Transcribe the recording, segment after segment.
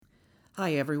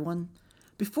Hi, everyone.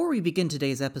 Before we begin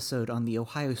today's episode on the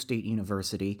Ohio State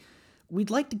University, we'd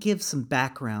like to give some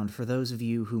background for those of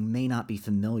you who may not be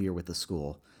familiar with the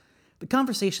school. The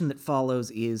conversation that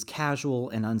follows is casual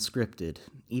and unscripted,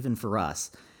 even for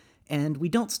us, and we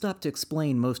don't stop to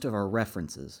explain most of our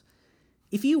references.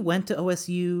 If you went to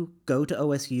OSU, go to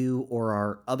OSU, or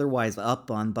are otherwise up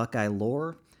on Buckeye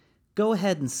lore, go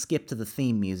ahead and skip to the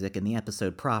theme music in the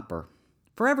episode proper.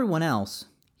 For everyone else,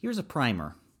 here's a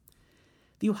primer.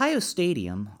 The Ohio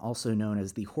Stadium, also known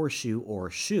as the Horseshoe or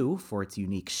Shoe for its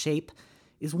unique shape,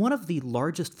 is one of the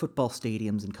largest football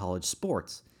stadiums in college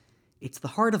sports. It's the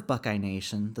heart of Buckeye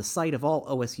Nation, the site of all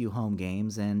OSU home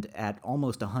games, and at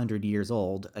almost 100 years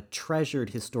old, a treasured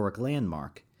historic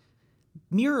landmark.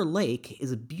 Mirror Lake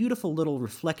is a beautiful little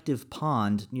reflective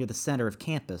pond near the center of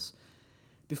campus.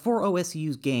 Before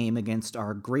OSU's game against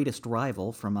our greatest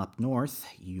rival from up north,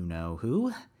 you know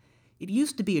who, it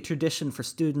used to be a tradition for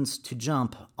students to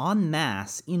jump en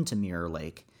masse into Mirror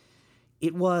Lake.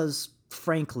 It was,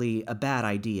 frankly, a bad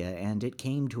idea, and it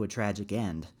came to a tragic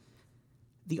end.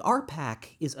 The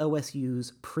RPAC is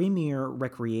OSU's premier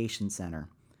recreation center.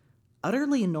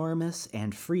 Utterly enormous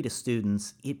and free to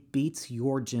students, it beats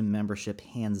your gym membership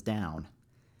hands down.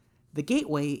 The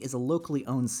Gateway is a locally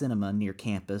owned cinema near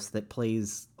campus that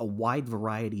plays a wide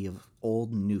variety of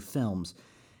old and new films.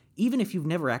 Even if you've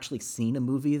never actually seen a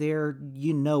movie there,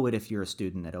 you know it if you're a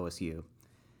student at OSU.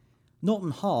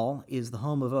 Knowlton Hall is the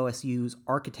home of OSU's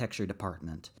architecture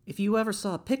department. If you ever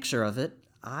saw a picture of it,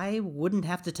 I wouldn't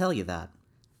have to tell you that.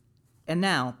 And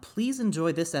now, please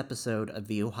enjoy this episode of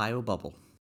the Ohio Bubble.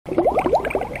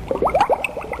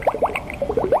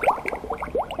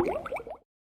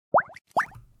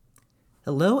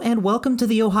 Hello and welcome to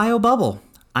the Ohio Bubble.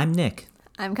 I'm Nick.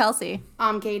 I'm Kelsey.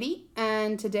 I'm Katie,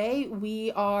 and today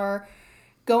we are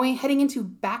heading into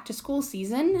back to school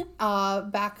season,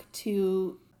 back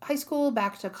to high school,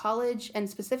 back to college, and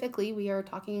specifically we are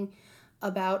talking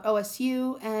about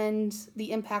OSU and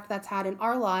the impact that's had in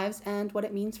our lives and what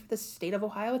it means for the state of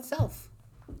Ohio itself.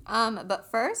 But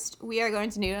first, we are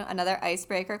going to do another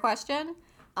icebreaker question,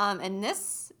 and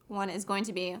this one is going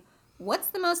to be, what's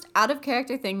the most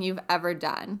out-of-character thing you've ever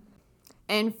done?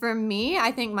 And for me,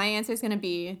 I think my answer is going to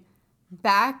be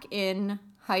back in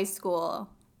high school,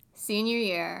 senior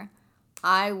year,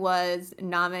 I was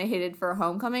nominated for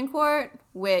homecoming court,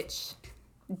 which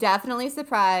definitely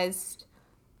surprised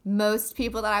most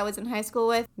people that I was in high school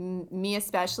with, me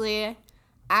especially.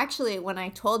 Actually, when I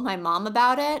told my mom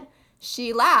about it,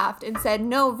 she laughed and said,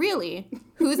 "No, really,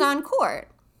 who's on court?"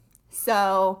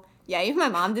 So, yeah, even my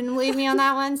mom didn't believe me on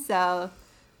that one. So,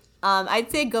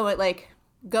 I'd say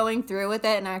going through with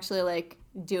it and actually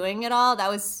doing it all, that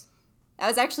was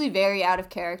actually very out of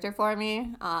character for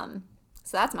me.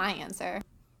 So that's my answer.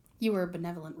 You were a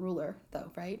benevolent ruler,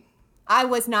 though, right? I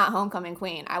was not homecoming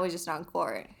queen. I was just on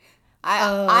court. Okay.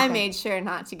 I made sure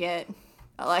not to get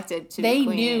elected to be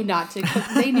queen. They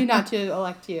knew not to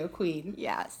elect you queen.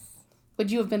 Yes. Would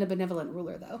you have been a benevolent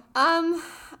ruler, though?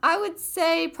 I would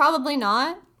say probably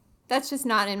not. That's just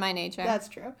not in my nature. That's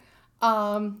true.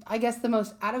 I guess the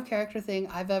most out of character thing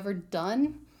I've ever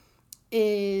done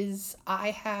is I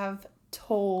have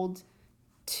told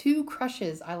 2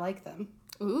 crushes I like them.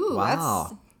 Ooh,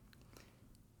 wow.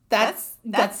 That's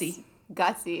gutsy.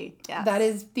 Gutsy, yes. That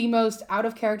is the most out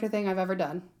of character thing I've ever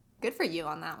done. Good for you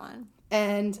on that one.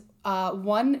 And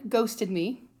one ghosted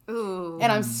me. Ooh.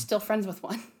 And I'm still friends with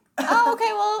one. Oh,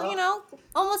 okay, well,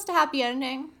 almost a happy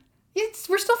ending.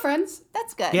 We're still friends.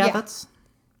 That's good. Yeah, Yeah. that's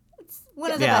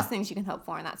one of the best things you can hope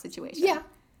for in that situation. Yeah.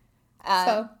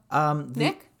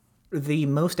 Nick? the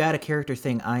most out of character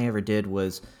thing I ever did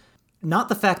was not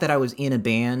the fact that I was in a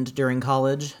band during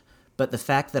college, but the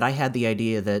fact that I had the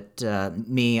idea that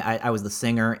I was the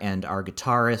singer and our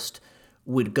guitarist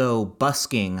would go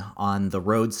busking on the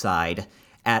roadside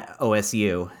at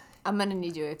OSU. I'm going to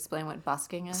need you to explain what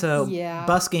busking is. So Yeah.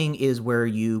 busking is where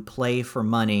you play for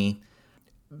money,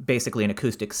 basically an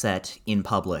acoustic set in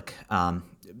public.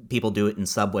 People do it in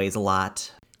subways a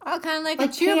lot. Oh, kind of like a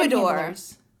troubadour.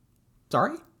 Panhandlers.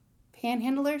 Sorry?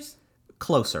 Panhandlers?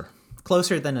 Closer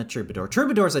than a troubadour.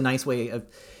 Troubadour is a nice way of...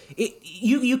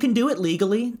 You can do it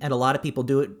legally, and a lot of people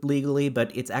do it legally,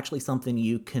 but it's actually something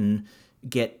you can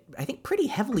get, I think, pretty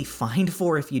heavily fined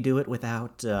for if you do it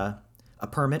without a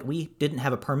permit. We didn't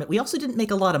have a permit. We also didn't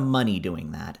make a lot of money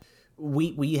doing that.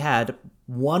 We had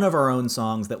one of our own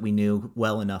songs that we knew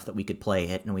well enough that we could play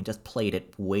it, and we just played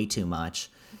it way too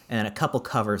much, and a couple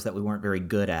covers that we weren't very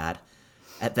good at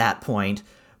that point.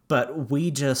 But we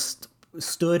just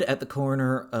stood at the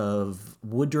corner of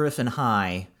Woodruff and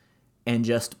High and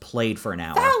just played for an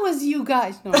hour. That was you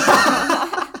guys. No,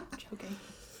 I'm joking.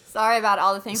 Sorry about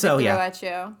all the things So, I threw yeah. at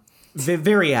you.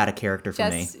 Very out of character for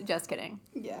me. Just kidding.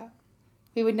 Yeah.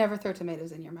 We would never throw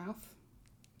tomatoes in your mouth.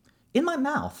 In my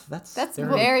mouth. That's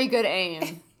Very good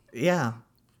aim. Yeah.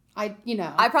 I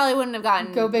probably wouldn't have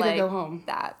gotten Go big or go home.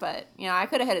 that, but I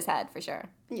could have hit his head for sure.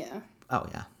 Yeah. Oh,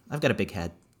 yeah. I've got a big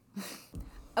head.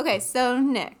 Okay, so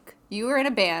Nick, you were in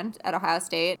a band at Ohio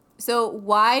State. So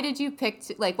why did you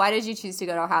why did you choose to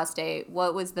go to Ohio State?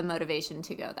 What was the motivation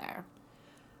to go there?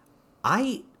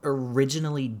 I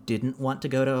originally didn't want to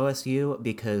go to OSU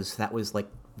because that was like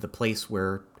the place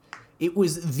where it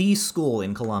was the school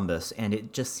in Columbus, and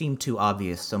it just seemed too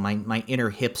obvious. So my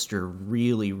inner hipster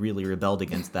really, really rebelled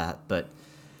against that. But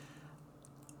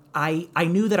I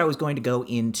knew that I was going to go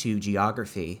into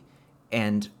geography,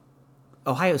 and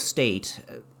Ohio State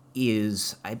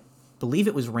is, I believe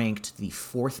it was ranked the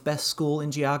 4th best school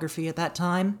in geography at that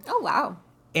time. Oh, wow.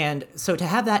 And so to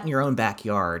have that in your own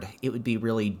backyard, it would be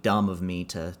really dumb of me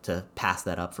to pass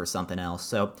that up for something else.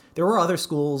 So there were other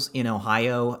schools in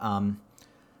Ohio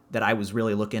that I was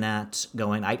really looking at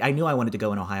going. I knew I wanted to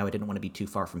go in Ohio. I didn't want to be too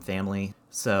far from family.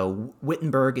 So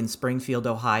Wittenberg in Springfield,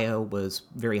 Ohio was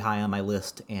very high on my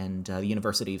list, and the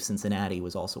University of Cincinnati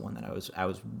was also one that I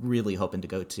was really hoping to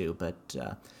go to, but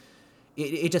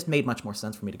it just made much more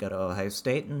sense for me to go to Ohio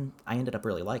State, and I ended up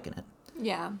really liking it.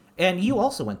 Yeah. And you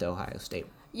also went to Ohio State.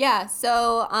 Yeah,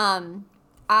 so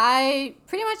I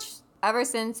pretty much, ever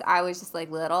since I was just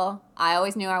like little, I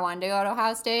always knew I wanted to go to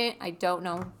Ohio State. I don't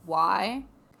know why.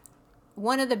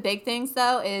 One of the big things,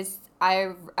 though, is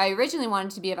I originally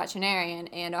wanted to be a veterinarian,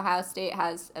 and Ohio State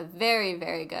has a very,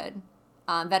 very good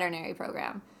veterinary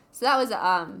program. So that was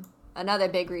another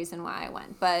big reason why I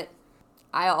went. But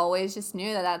I always just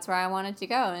knew that that's where I wanted to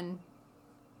go, and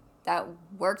that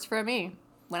worked for me.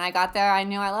 When I got there, I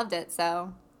knew I loved it,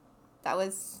 so that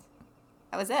was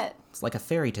it. It's like a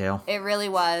fairy tale. It really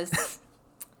was.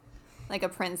 Like a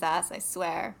princess, I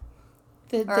swear.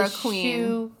 Or a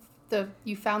queen.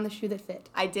 You found the shoe that fit.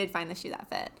 I did find the shoe that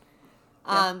fit.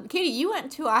 Yeah. Katie, you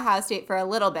went to Ohio State for a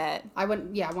little bit. I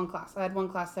went, one class. I had one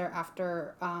class there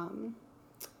after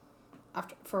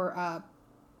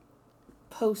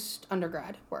post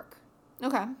undergrad work.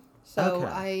 Okay. So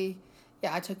Okay.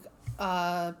 I took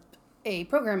a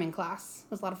programming class.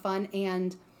 It was a lot of fun,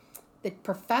 and the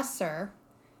professor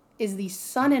is the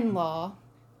son-in-law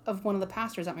of one of the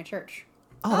pastors at my church.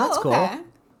 Oh, that's okay. cool.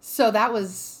 So that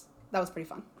was pretty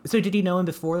fun. So did you know him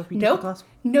before you took the Nope, class?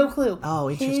 no clue. Oh,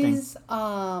 interesting. His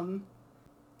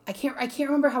I can't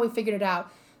remember how we figured it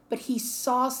out, but he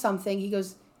saw something. He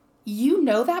goes, "You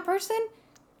know that person?"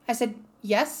 I said,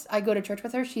 "Yes, I go to church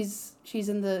with her. She's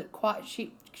in the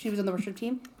she was in the worship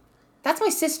team." That's my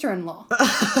sister-in-law.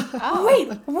 Oh.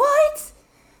 Wait, what?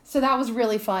 So that was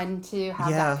really fun to have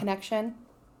Yeah. that connection.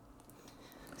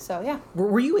 So yeah,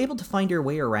 Were you able to find your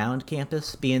way around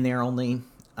campus, being there only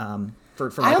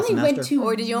for like I a only semester? went to.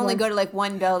 Or did you only go to like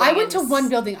one building? I went to one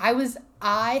building.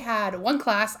 I had one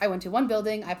class. I went to one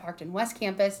building. I parked in West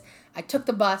Campus. I took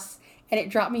the bus, and it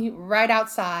dropped me right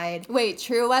outside. Wait,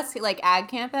 True West, like Ag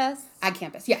Campus? Ag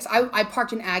Campus. Yes, I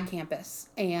parked in Ag Campus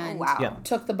and Oh, wow. Yeah.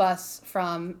 took the bus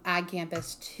from Ag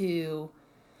Campus to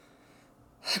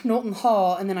Knowlton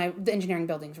Hall, and then the engineering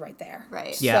building's right there.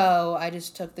 Right. Yeah. So I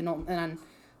just took the Knowlton, and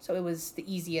so it was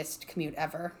the easiest commute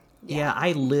ever. Yeah,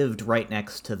 I lived right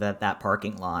next to that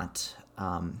parking lot,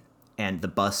 and the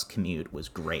bus commute was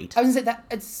great. I was gonna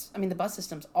say that the bus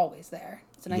system's always there.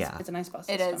 It's a nice, Yeah. It's a nice bus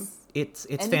It system. It's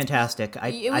is. And fantastic. It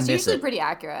I was miss usually it. pretty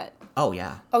accurate. Oh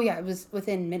yeah, Oh yeah, it was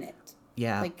within minutes.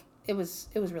 yeah. Like it was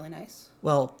really nice.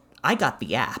 Well, I got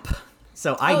the app,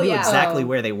 so I Oh, knew yeah. exactly Oh.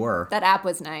 where they were. That app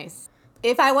was nice.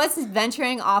 If I was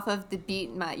venturing off of the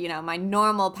beat, my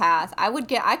normal path, I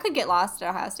could get lost at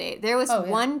Ohio State. There was Oh,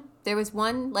 yeah.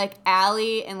 one like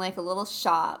alley and like a little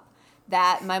shop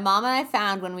that my mom and I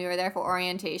found when we were there for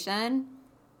orientation,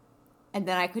 and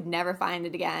then I could never find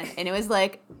it again. And it was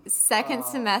like second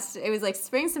semester. It was like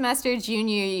spring semester,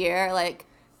 junior year. Like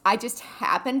I just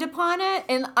happened upon it,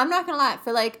 and I'm not gonna lie,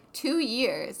 for like 2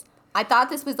 years, I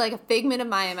thought this was like a figment of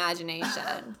my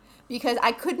imagination. Because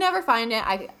I could never find it.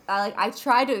 I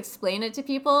tried to explain it to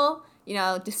people,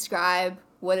 describe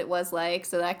what it was like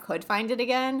so that I could find it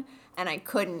again, and I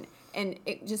couldn't. And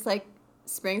it just like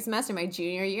spring semester, my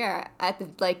junior year, at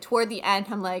the toward the end,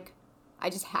 I'm like, I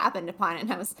just happened upon it,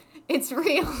 and it's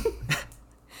real.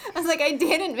 I was like, I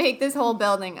didn't make this whole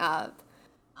building up.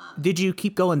 Did you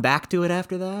keep going back to it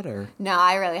after that, or? No,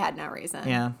 I really had no reason.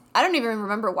 Yeah. I don't even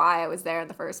remember why I was there in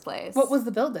the first place. What was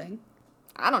the building?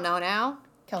 I don't know now.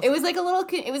 Kelsey. It was like a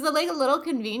little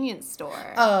convenience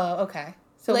store. Oh, okay.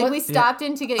 So Like what, we stopped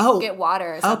in to get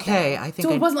water or something. Okay, I think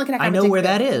So it wasn't like an I know academic where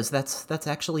that building. is. That's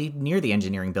actually near the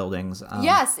engineering buildings.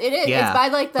 Yes, it is. Yeah, It's by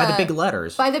like by the big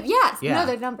letters. By the Yeah. No,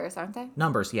 they're numbers, aren't they?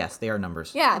 Numbers, yes, they are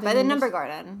numbers. Yeah, Are by they the numbers? number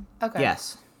garden. okay.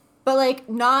 Yes. But like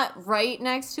not right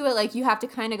next to it. Like you have to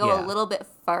kind of go a Yeah. little bit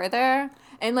farther.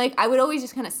 And like I would always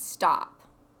just kind of stop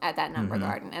at that number Mm-hmm.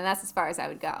 garden, and that's as far as I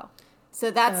would go.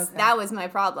 So that Okay. was my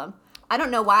problem. I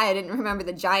don't know why I didn't remember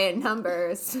the giant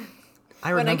numbers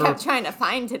I when I remember. kept trying to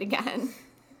find it again.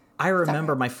 I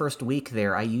remember my first week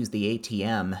there. I used the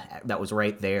ATM that was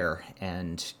right there,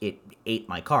 and it ate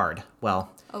my card.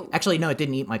 Well, actually, no, it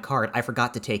didn't eat my card. I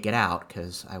forgot to take it out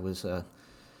because I was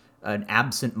an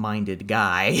absent-minded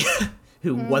guy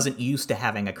who wasn't used to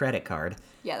having a credit card.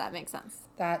 Yeah, that makes sense.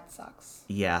 That sucks.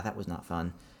 Yeah, that was not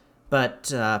fun.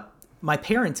 But my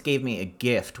parents gave me a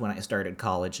gift when I started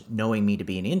college, knowing me to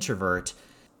be an introvert.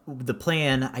 The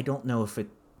plan, I don't know if it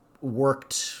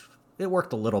worked. It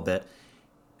worked a little bit.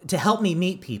 To help me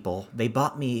meet people, they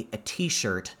bought me a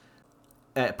t-shirt,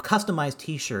 a customized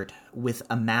t-shirt with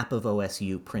a map of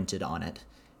OSU printed on it.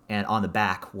 And on the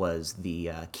back was the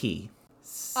key.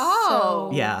 Oh.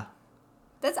 Yeah.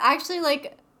 That's actually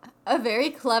like a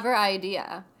very clever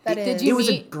idea. That Did is. you It was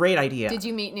a meet great idea. Did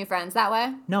you meet new friends that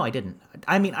way? No, I didn't.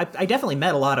 I mean, I definitely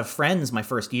met a lot of friends my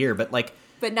first year, but, like,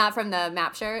 But not from the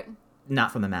map shirt?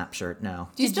 not from the map shirt, no.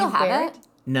 Do you Did still you have wear it?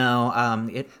 No,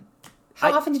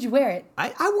 How often did you wear it?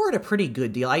 I wore it a pretty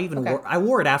good deal. Okay. I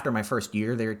wore it after my first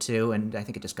year there, too, and I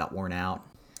think it just got worn out.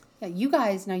 Yeah, you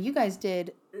guys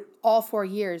did all 4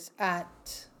 years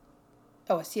at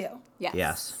OSU. Yes.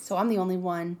 Yes. So I'm the only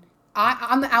one.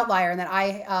 I'm the outlier in that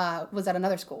I was at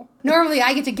another school. Normally,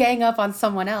 I get to gang up on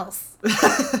someone else.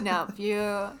 No,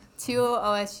 you two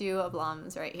OSU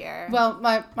alums right here. Well,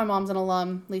 my mom's an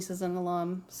alum. Lisa's an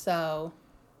alum. So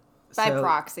By So,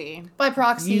 proxy. by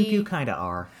proxy, You kind of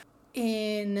are.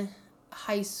 in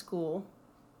high school,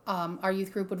 our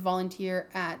youth group would volunteer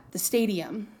at the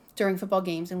stadium during football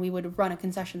games, and we would run a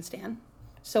concession stand.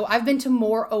 So I've been to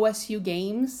more OSU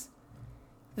games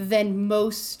than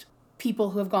most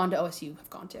people who have gone to OSU have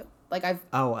gone to. Like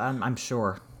Oh, I'm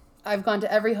sure. I've gone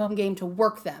to every home game to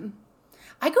work them.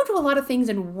 I go to a lot of things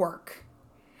and work.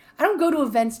 I don't go to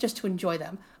events just to enjoy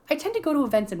them. I tend to go to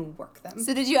events and work them.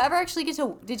 So did you ever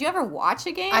did you ever watch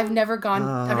a game? I've never gone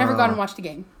and watched a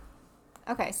game.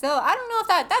 Okay, so I don't know if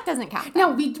that doesn't count.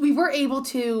 No, we were able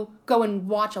to go and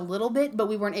watch a little bit, but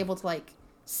we weren't able to like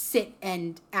sit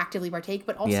and actively partake.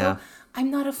 But also, Yeah. I'm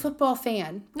not a football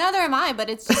fan. Neither am I, but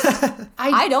it's just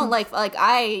I don't like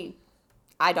I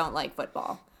don't like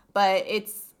football, but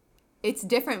it's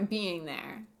different being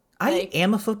there. I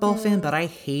am a football fan, but I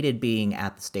hated being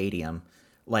at the stadium.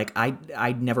 Like,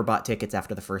 I never bought tickets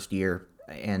after the first year,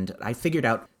 and I figured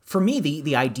out, for me,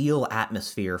 the ideal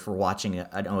atmosphere for watching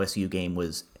an OSU game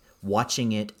was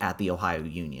watching it at the Ohio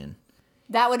Union.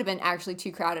 That would have been actually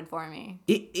too crowded for me.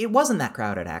 It wasn't that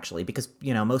crowded, actually, because,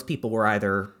 most people were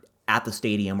either at the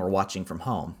stadium or watching from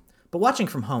home. But watching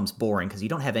from home's boring because you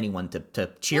don't have anyone to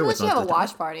cheer Unless with you most have of a the time.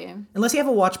 watch party. Unless you have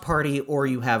a watch party or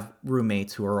you have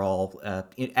roommates who are all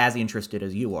as interested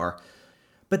as you are.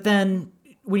 But then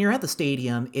when you're at the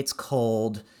stadium, it's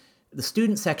cold. The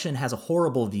student section has a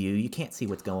horrible view. You can't see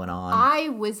what's going on. I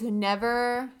was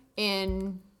never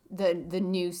in the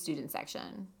new student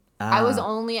section. I was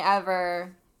only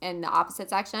ever in the opposite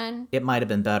section, It might have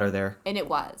been better there. and it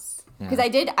was because I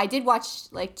did watch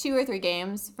like 2 or 3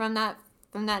 games from that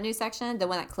new section, the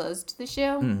one that closed the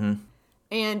show,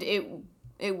 and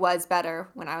it was better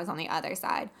when I was on the other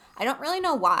side. I don't really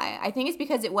know why. I think it's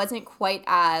because it wasn't quite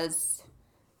as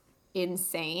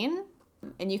insane,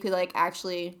 and you could like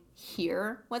actually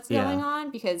hear what's Yeah. going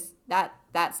on because that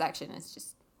section is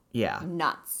just Yeah.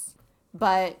 nuts.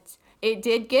 But it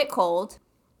did get cold.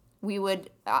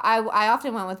 I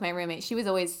often went with my roommate. She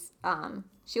always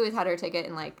had her ticket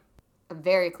in like a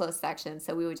very close section,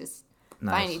 so we would just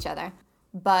find Nice. each other.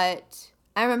 But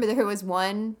I remember there was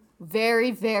one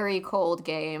very, very cold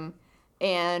game,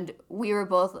 and we were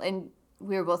both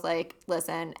like,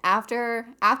 listen, after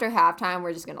halftime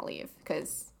we're just gonna leave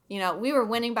because we were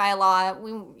winning by a lot.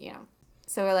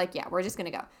 So we're like, yeah, we're just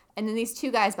gonna go. And then these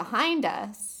 2 guys behind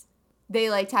us, they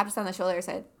like tapped us on the shoulder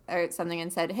or something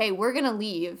and said, hey, we're gonna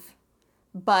leave,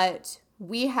 but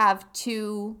we have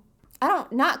 2,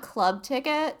 not club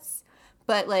tickets,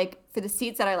 but like for the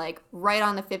seats that are like right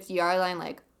on the 50-yard line,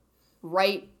 like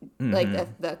right, like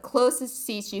the closest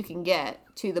seats you can get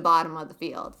to the bottom of the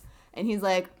field. And he's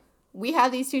like, we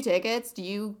have these 2 tickets. Do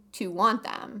you 2 want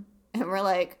them? And we're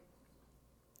like,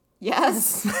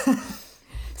 yes.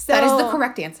 So That is the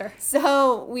correct answer.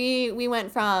 So we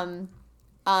went from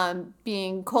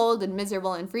being cold and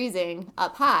miserable and freezing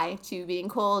up high to being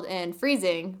cold and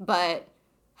freezing, but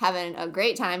having a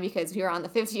great time because we were on the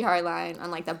 50-yard line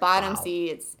on like the bottom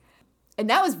seats. And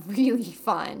that was really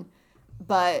fun.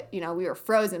 But, we were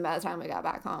frozen by the time we got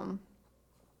back home.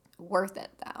 Worth it,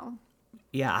 though.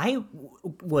 Yeah, I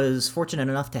was fortunate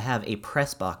enough to have a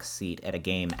press box seat at a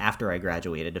game after I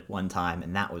graduated one time,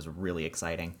 and that was really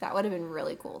exciting. That would have been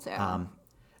really cool, too.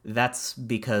 That's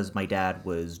because my dad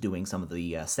was doing some of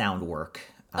the sound work.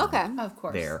 Okay. Of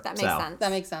course. There. That makes sense.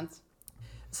 That makes sense.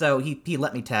 So he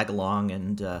let me tag along,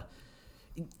 and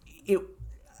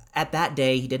at that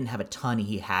day he didn't have a ton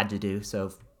he had to do,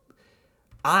 so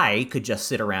I could just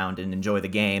sit around and enjoy the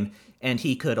game, and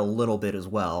he could a little bit as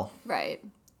well. Right.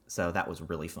 So that was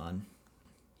really fun.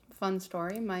 Fun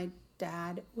story. My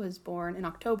dad was born in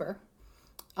October,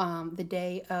 the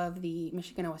day of the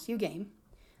Michigan OSU game.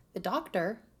 The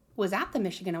doctor was at the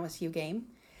Michigan OSU game,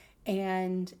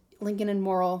 and Lincoln and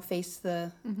Morrill faced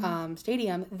the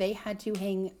stadium. They had to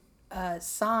hang a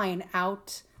sign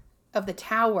out of the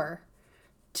tower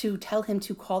to tell him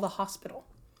to call the hospital,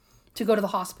 to go to the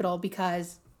hospital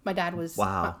because my dad was...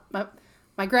 Wow.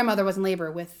 My grandmother was in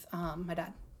labor with my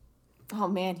dad. Oh,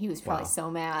 man, he was probably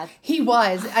so mad. He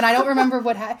was, and I don't remember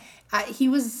what he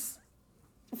was.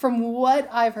 From what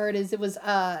I've heard, it was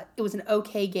an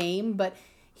okay game, but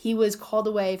he was called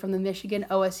away from the Michigan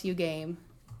OSU game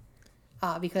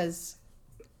because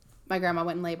my grandma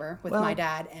went in labor with my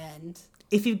dad, and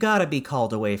if you've got to be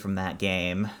called away from that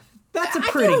game, that's a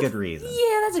pretty good reason.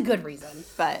 Yeah, that's a good reason.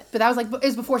 But that was it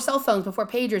was before cell phones, before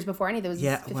pagers, before any of those.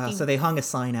 Yeah, wow. So they hung a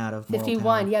sign out of Morrill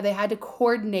 51. Tower. Yeah, they had to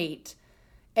coordinate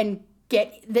and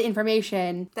get the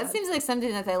information. That seems like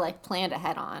something that they planned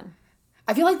ahead on.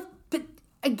 I feel like, but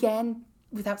again,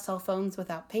 without cell phones,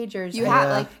 without pagers, you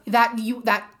have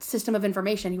that system of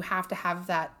information. You have to have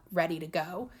that ready to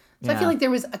go. So I feel like there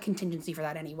was a contingency for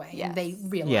that anyway, and they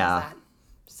realized that.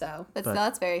 So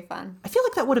that's very fun. I feel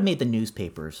like that would have made the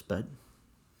newspapers, but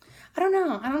I don't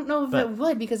know. I don't know if it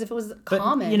would, because if it was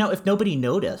common, if nobody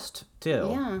noticed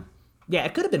too. Yeah,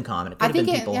 it could have been common. It could have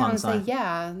been people hung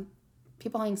signs.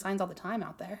 People hang signs all the time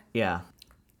out there. Yeah.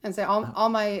 And so all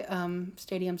my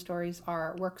stadium stories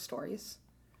are work stories.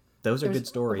 Those are good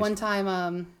stories. One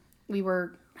time it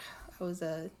was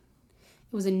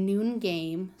a noon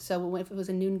game. So if it was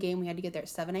a noon game, we had to get there at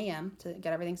 7 a.m. to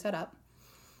get everything set up.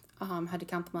 Had to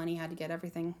count the money, had to get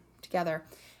everything together.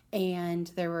 And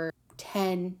there were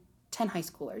 10 high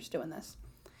schoolers doing this.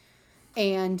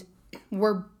 And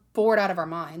we're bored out of our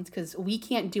minds because we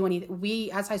can't do anything. We,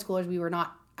 as high schoolers, we were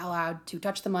not allowed to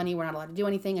touch the money. We're not allowed to do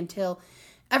anything until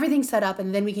everything's set up,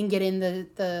 and then we can get in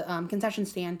the concession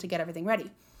stand to get everything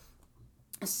ready.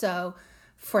 So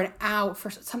for an hour,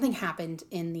 something happened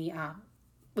in the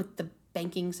with the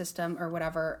banking system or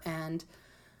whatever, and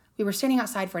we were standing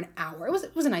outside for an hour.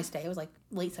 It was a nice day. It was like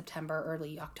late September,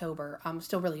 early October.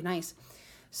 Still really nice.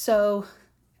 So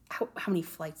how many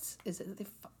flights is it?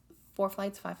 4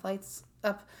 flights, 5 flights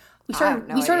up? We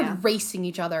started racing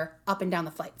each other up and down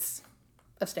the flights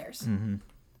of stairs. Mm-hmm.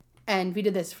 And we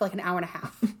did this for like an hour and a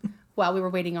half while we were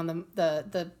waiting on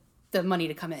the money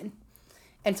to come in.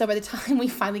 And so by the time we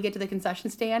finally get to the concession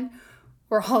stand,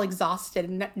 we're all exhausted,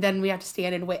 and then we have to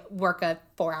stand and work a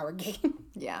 4-hour game.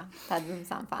 Yeah, that doesn't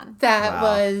sound fun. That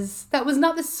was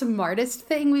not the smartest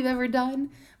thing we've ever done,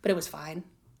 but it was fine.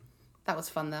 That was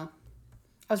fun though.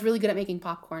 I was really good at making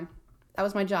popcorn. That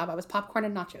was my job. I was popcorn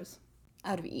and nachos. I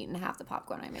would have eaten half the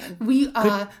popcorn I made.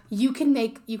 You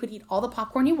could eat all the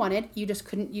popcorn you wanted. You just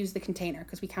couldn't use the container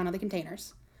because we counted the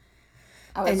containers.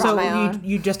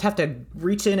 You just have to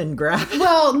reach in and grab.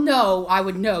 Well,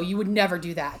 no, you would never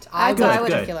do that. I was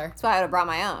particular. That's why I would have brought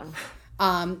my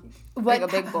own. Like a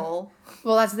big bowl.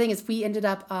 Well, that's the thing is we ended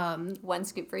up 1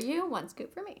 scoop for you, 1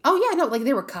 scoop for me. Oh yeah, no, like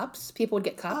there were cups. People would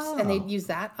get cups and they'd use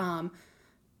that.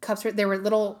 Cups there were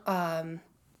little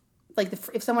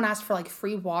if someone asked for like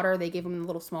free water, they gave them a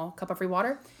little small cup of free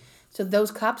water. So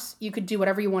those cups, you could do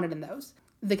whatever you wanted in those.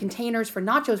 The containers for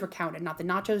nachos were counted, not the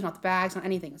nachos, not the bags, not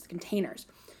anything. It's the containers.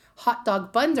 Hot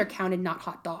dog buns are counted, not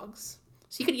hot dogs.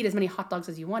 So you could eat as many hot dogs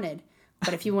as you wanted,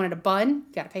 but if you wanted a bun,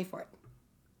 you got to pay for it.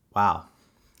 Wow.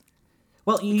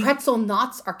 Well, pretzel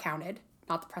knots are counted,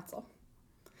 not the pretzel.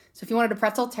 So if you wanted a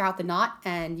pretzel, tear out the knot,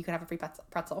 and you could have a free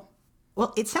pretzel.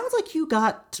 Well, it sounds like you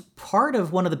got part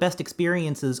of one of the best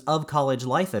experiences of college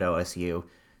life at OSU.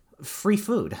 Free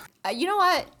food. You know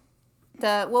what?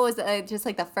 What was it? Just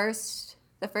like the first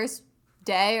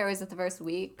day, or was it the first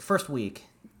week? First week.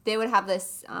 They would have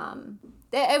this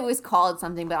It was called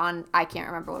something, but I can't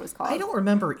remember what it was called. I don't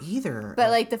remember either. But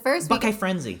like the first week, Buckeye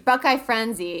Frenzy. Buckeye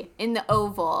Frenzy in the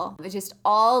Oval. It was just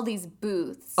all these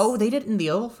booths. Oh, they did it in the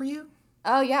Oval for you?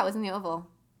 Oh yeah, it was in the Oval.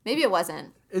 Maybe it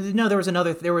wasn't. No, there was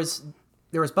another. There was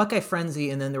Buckeye Frenzy,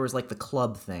 and then there was like the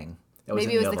club thing.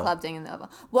 Maybe it was the club thing in the Oval.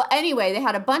 Well, anyway, they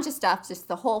had a bunch of stuff just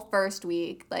the whole first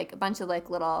week, like a bunch of like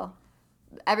little.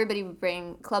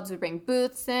 Clubs would bring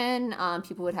booths in.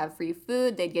 People would have free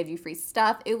food. They'd give you free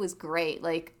stuff. It was great.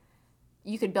 Like,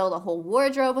 you could build a whole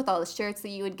wardrobe with all the shirts that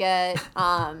you would get.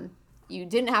 You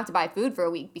didn't have to buy food for a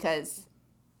week because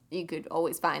you could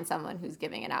always find someone who's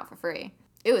giving it out for free.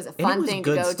 It was a fun thing to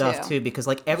go to. It was good stuff, too, because,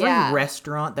 like, every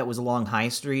restaurant that was along High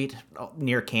Street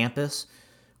near campus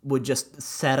would just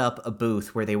set up a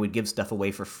booth where they would give stuff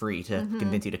away for free to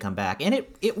convince you to come back. And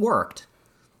it worked.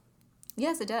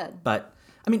 Yes, it did. But,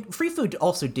 I mean, free food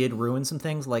also did ruin some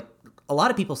things. Like, a lot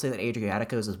of people say that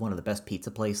Adriatico's is one of the best pizza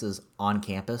places on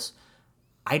campus.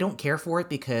 I don't care for it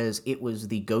because it was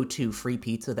the go-to free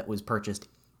pizza that was purchased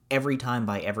every time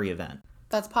by every event.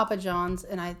 That's Papa John's,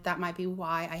 and that might be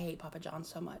why I hate Papa John's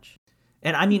so much.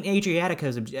 And, I mean,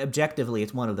 Adriatico's, objectively,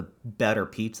 it's one of the better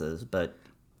pizzas, but...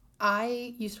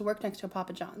 I used to work next to a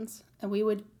Papa John's, and we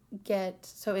would in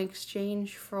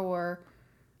exchange for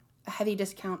a heavy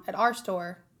discount at our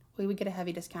store, we would get a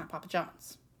heavy discount at Papa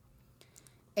John's.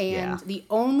 And the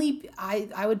only,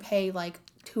 I would pay like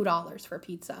 $2 for a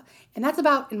pizza. And that's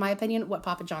about, in my opinion, what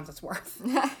Papa John's is worth.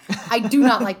 I do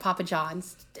not like Papa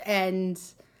John's. And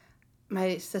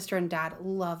my sister and dad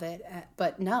love it.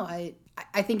 But no, I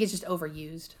think it's just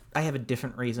overused. I have a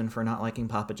different reason for not liking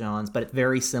Papa John's, but it's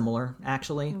very similar,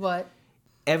 actually. What?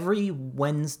 Every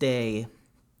Wednesday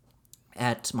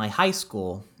at my high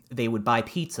school, they would buy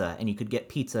pizza, and you could get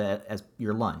pizza as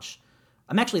your lunch.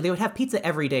 Actually, they would have pizza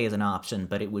every day as an option,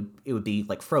 but it would be,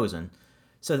 like, frozen.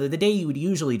 So the day you would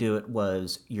usually do it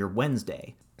was your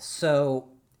Wednesday. So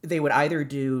they would either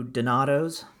do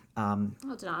Donato's.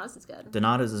 Donato's is good.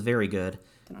 Donato's is very good.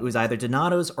 It was either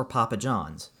Donato's or Papa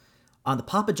John's. On the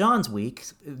Papa John's week,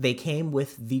 they came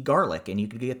with the garlic, and you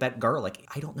could get that garlic.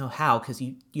 I don't know how, because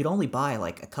you'd only buy,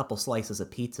 like, a couple slices of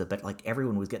pizza, but, like,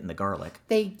 everyone was getting the garlic.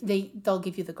 They'll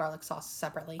give you the garlic sauce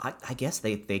separately. I guess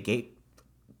they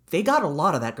got a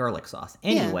lot of that garlic sauce.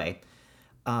 Anyway,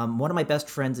 one of my best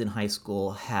friends in high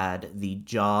school had the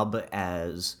job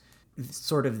as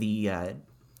sort of the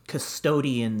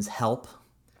custodian's help,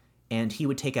 and he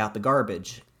would take out the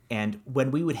garbage. And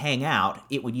when we would hang out,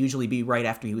 it would usually be right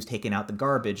after he was taking out the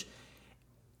garbage.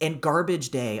 And garbage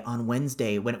day on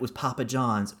Wednesday, when it was Papa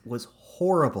John's, was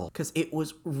horrible because it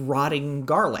was rotting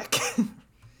garlic.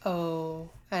 Oh,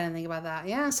 I didn't think about that.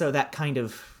 Yeah. So that kind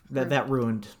of that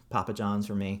ruined Papa John's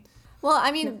for me. Well,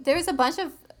 I mean, there's a bunch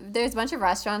of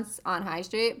restaurants on High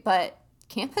Street, but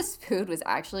campus food was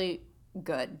actually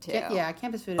good too. Yeah,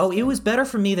 campus food is good. It was better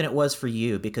for me than it was for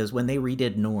you because when they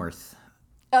redid North.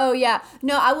 Oh yeah.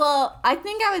 No, I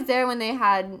think I was there when they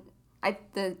had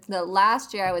the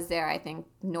last year I was there, I think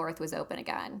North was open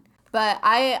again. But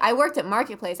I worked at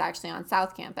Marketplace actually on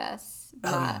South Campus.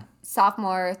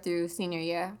 Sophomore through senior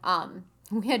year.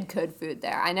 We had good food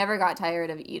there. I never got tired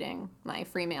of eating my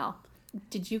free meal.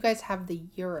 Did you guys have the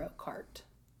Euro cart?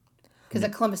 Because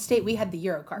at Columbus State, we had the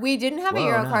Euro cart. We didn't have a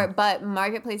Euro cart, but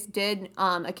Marketplace did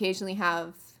occasionally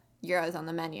have Euros on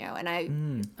the menu. And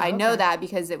I know that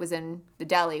because it was in the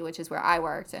deli, which is where I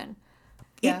worked. And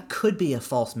it could be a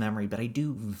false memory, but I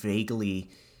do vaguely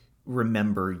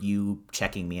remember you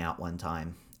checking me out one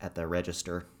time at the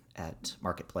register at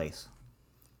Marketplace.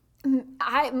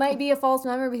 I might be a false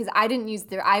memory because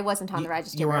I wasn't on the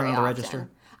register. You weren't on the often. register?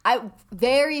 I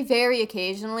very, very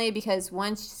occasionally, because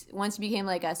once you became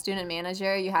like a student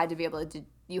manager, you had to be able to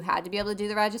do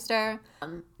the register.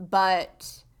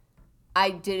 But I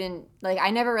didn't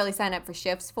I never really signed up for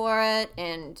shifts for it,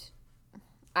 and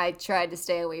I tried to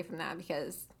stay away from that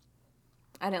because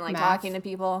I didn't like talking to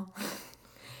people.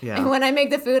 Yeah. And when I make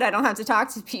the food, I don't have to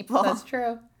talk to people. That's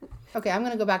true. Okay, I'm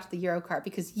going to go back to the Euro cart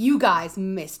because you guys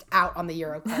missed out on the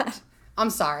Euro cart. I'm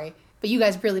sorry, but you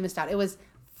guys really missed out. It was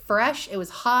fresh, it was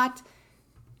hot,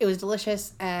 it was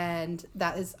delicious, and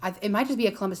it might just be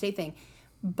a Columbus State thing,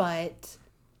 but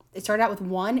it started out with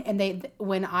one, and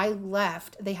when I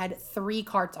left, they had 3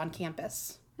 carts on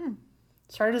campus.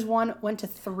 Started as one, went to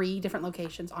 3 different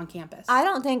locations on campus. I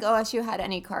don't think OSU had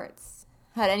any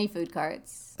food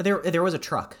carts. There was a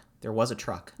truck. There was a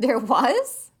truck. There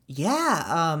was?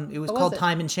 Yeah, it was called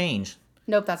Time and Change.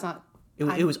 Nope, that's not.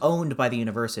 It was owned by the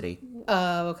university.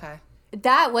 Oh, okay.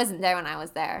 That wasn't there when I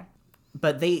was there.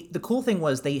 But the cool thing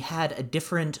was they had a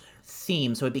different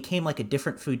theme, so it became like a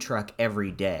different food truck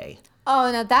every day.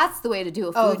 Oh, now that's the way to do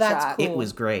a food Oh, that's truck. cool. It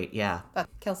was great, yeah.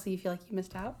 Kelsey, you feel like you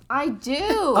missed out? I do.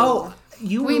 Oh,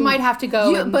 We might have to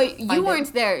go. But you find weren't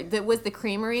it. there. Was the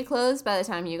creamery closed by the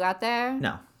time you got there?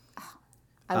 No.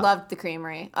 I loved the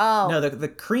creamery. Oh. No, the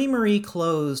creamery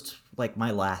closed like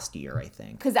my last year, I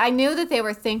think. Because I knew that they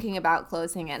were thinking about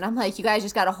closing it. And I'm like, you guys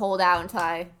just got to hold out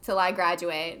until I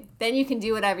graduate. Then you can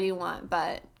do whatever you want.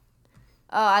 But,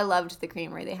 I loved the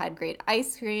creamery. They had great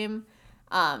ice cream.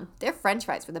 Their french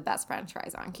fries were the best french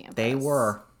fries on campus. They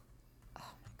were. Oh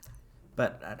my God.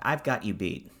 But I've got you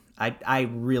beat. I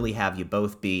really have you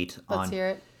both beat. Let's hear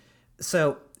it.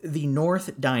 So, the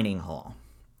North Dining Hall.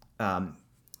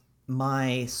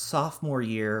 My sophomore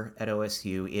year at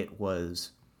OSU, it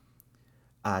was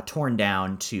torn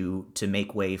down to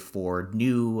make way for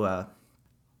new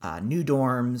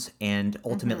dorms and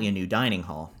ultimately a new dining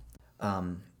hall.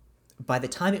 By the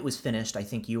time it was finished, I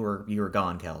think you were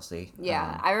gone, Kelsey.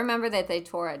 Yeah, I remember that they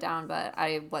tore it down, but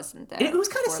I wasn't there. It was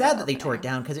kind of for sad the that they tore it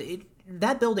opening. down because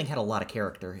that building had a lot of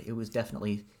character. It was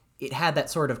definitely, it had that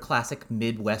sort of classic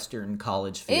Midwestern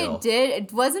college feel. It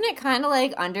did. Wasn't it kind of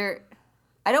like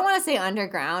I don't want to say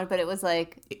underground, but it was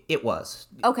like, It was.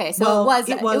 okay, so Well,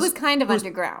 it was kind of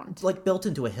underground. Like built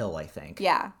into a hill, I think.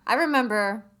 Yeah, I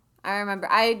remember.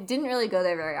 I didn't really go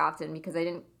there very often because I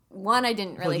didn't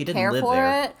really you didn't care live for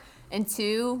there. it, and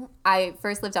two, I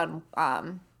first lived on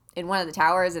in one of the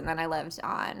towers, and then I lived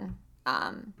on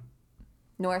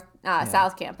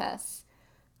South Campus.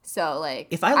 So like,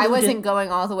 If I I lived wasn't in-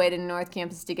 going all the way to North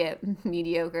Campus to get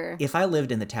mediocre. If I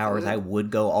lived in the towers, I would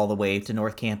go all the way to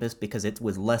North Campus because it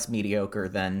was less mediocre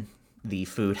than the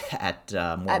food at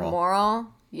Morrill. At Morrill,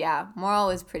 yeah, Morrill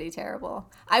was pretty terrible.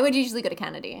 I would usually go to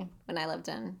Kennedy when I lived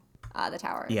in the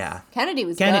towers. Yeah. Kennedy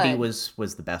was Kennedy good.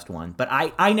 was the best one, but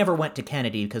I never went to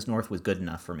Kennedy because North was good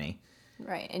enough for me.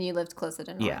 Right, and you lived closer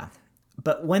to North. Yeah.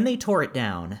 But when they tore it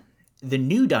down, the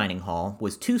new dining hall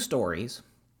was 2 stories,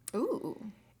 Ooh.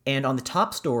 and on the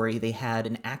top story they had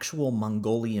an actual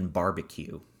Mongolian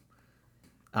barbecue.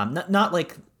 Not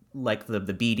like the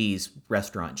BD's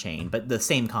restaurant chain, but the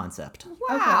same concept.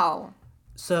 Wow.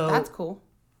 So That's cool.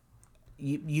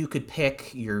 you could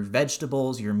pick your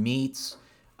vegetables, your meats.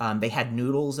 They had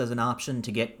noodles as an option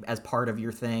to get as part of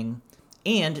your thing.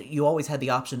 And you always had the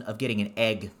option of getting an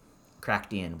egg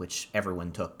cracked in, which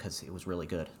everyone took because it was really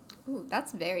good. Ooh,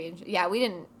 that's very interesting. Yeah, we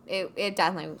didn't. It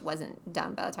definitely wasn't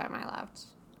done by the time I left.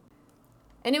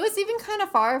 And it was even kind of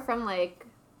far from like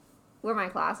where my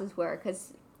classes were,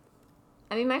 because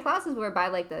I mean my classes were by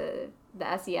like the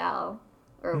SEL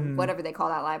or whatever they call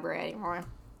that library anymore.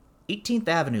 18th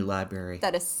Avenue Library.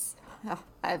 That is, I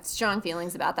have strong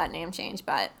feelings about that name change,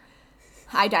 but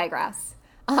I digress.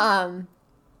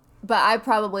 But I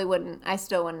probably wouldn't. I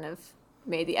still wouldn't have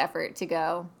made the effort to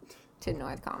go to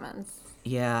North Commons.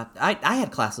 Yeah, I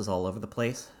had classes all over the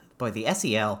place. Boy, the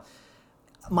SEL,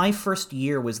 my first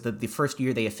year was the first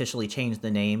year they officially changed the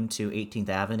name to 18th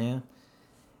Avenue.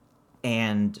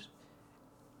 And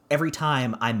every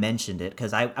time I mentioned it,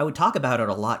 because I would talk about it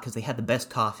a lot because they had the best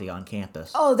coffee on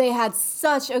campus. Oh, they had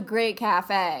such a great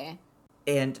cafe.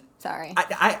 And Sorry.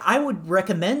 I would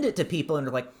recommend it to people, and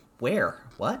they're like, where?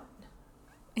 What?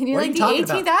 And you're What are like, you the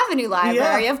talking 18th about? Avenue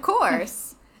Library, Yeah. of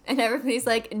course. And everybody's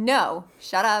like, no,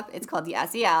 shut up. It's called the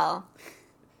SEL.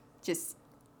 Just,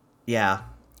 Yeah.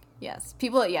 yes.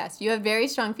 People, yes, you have very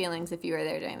strong feelings if you were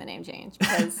there during the name change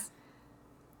because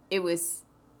it was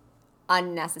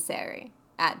unnecessary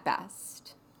at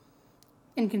best.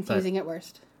 And confusing at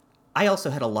worst. I also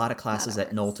had a lot of classes Not at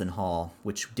ours. Knowlton Hall,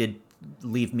 which did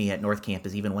leave me at North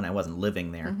Campus even when I wasn't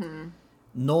living there. Mm-hmm.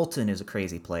 Knowlton is a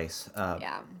crazy place.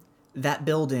 Yeah. That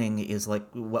building is like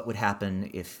what would happen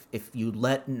if you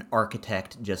let an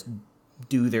architect just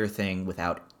do their thing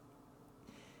without.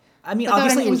 I mean, Without an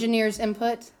obviously, it was engineer's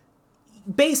input.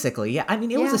 basically, yeah. I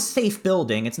mean, it was Yeah. a safe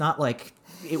building. It's not like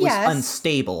it was Yes.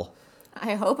 unstable.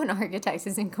 I hope an architect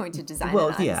isn't going to design Well,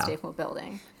 an yeah. unstable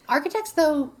building. Architects,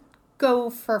 though, go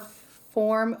for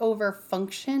form over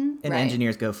function. And Right.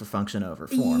 engineers go for function over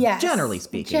form, Yes. generally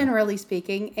speaking. Generally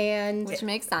speaking. And Which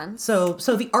makes sense. So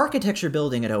the architecture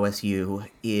building at OSU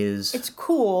is it's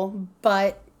cool,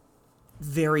 but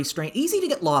very strange, easy to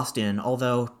get lost in.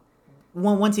 Although,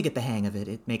 once you get the hang of it,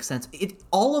 it makes sense.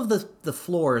 All of the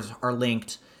floors are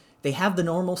linked. They have the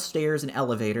normal stairs and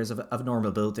elevators of a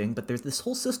normal building, but there's this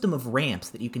whole system of ramps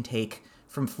that you can take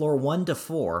from floor 1 to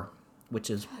 4, which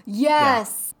is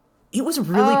Yes. it was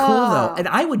really cool though, Oh. and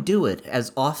I would do it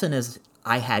as often as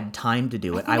I had time to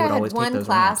do it. I I would had always take one those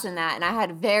class ramps. in that, and I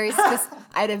had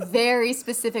I had a very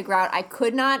specific route. I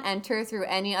could not enter through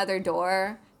any other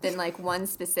door than like one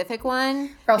specific one,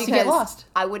 Or else you get because lost.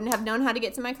 I wouldn't have known how to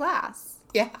get to my class.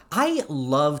 Yeah. I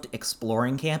loved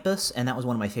exploring campus, and that was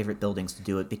one of my favorite buildings to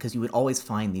do it because you would always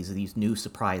find these new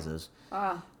surprises.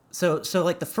 Ah. So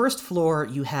like the first floor,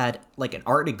 you had like an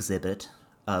art exhibit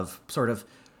of sort of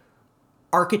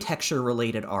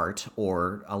architecture-related art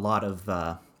or a lot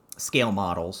of scale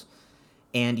models,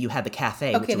 and you had the cafe,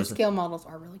 Okay, which the was scale models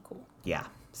are really cool. yeah.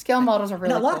 Scale models are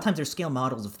really And a lot cool. of times there's scale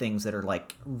models of things that are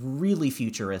like really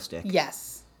futuristic.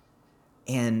 Yes.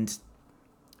 And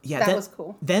yeah, That was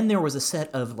cool. Then there was a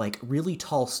set of like really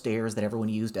tall stairs that everyone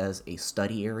used as a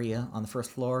study area on the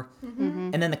first floor.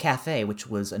 Mm-hmm. And then the cafe, which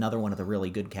was another one of the really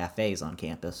good cafes on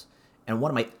campus. And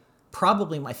one of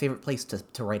probably my favorite place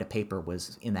to write a paper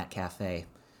was in that cafe.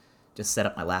 Just set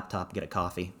up my laptop, get a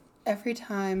coffee. Every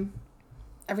time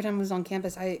I was on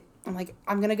campus, I'm like,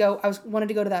 I'm going to go. Wanted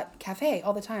to go to that cafe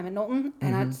all the time at Knowlton.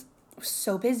 And I was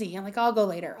so busy. I'm like, I'll go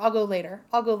later.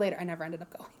 I never ended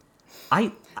up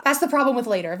going. That's the problem with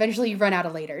later. Eventually you run out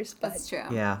of laters. But That's true.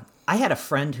 Yeah. I had a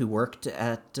friend who worked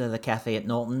at the cafe at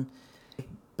Knowlton.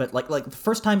 But like the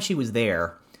first time she was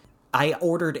there, I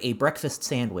ordered a breakfast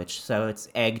sandwich. So it's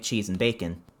egg, cheese, and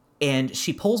bacon. And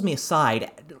she pulls me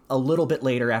aside a little bit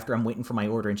later after I'm waiting for my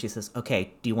order. And she says,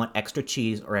 okay, do you want extra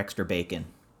cheese or extra bacon?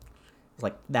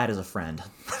 Like, that is a friend.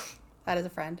 That is a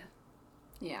friend.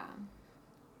 Yeah.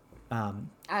 I would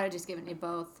have just given you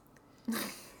both.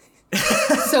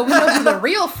 So we know who the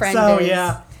real friend is.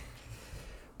 Yeah.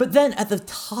 But then at the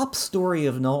top story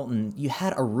of Knowlton, you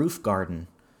had a roof garden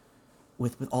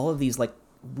with all of these like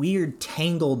weird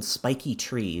tangled spiky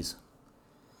trees.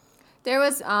 There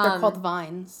was They're called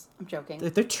vines. I'm joking.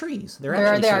 They're trees. They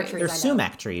are trees, They're I know.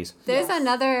 sumac trees. There's Yes.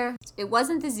 another. It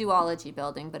wasn't the zoology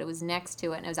building, but it was next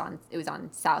to it, and it was on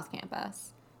South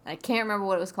Campus. And I can't remember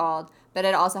what it was called, but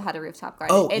it also had a rooftop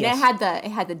garden. Oh, and yes.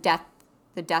 it had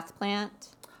the death plant.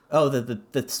 Oh, the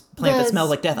plant that smelled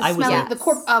like death. I was smell- in, The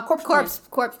corpse plant.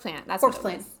 Corpse plant. That's Corpse what it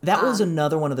plant. was. that was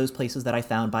another one of those places that I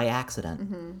found by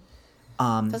accident.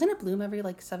 Doesn't it bloom every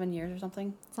like 7 years or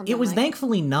something? Something It was like-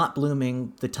 thankfully not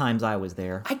blooming the times I was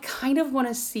there. I kind of want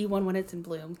to see one when it's in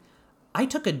bloom. I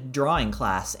took a drawing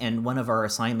class, and one of our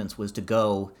assignments was to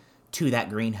go to that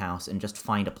greenhouse and just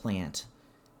find a plant,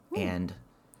 and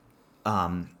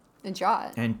and draw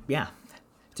it. and yeah,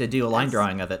 to do a line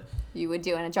drawing of it, You would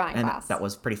do in a drawing and class. that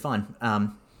was pretty fun.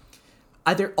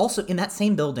 There also in that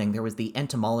same building there was the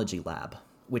entomology lab,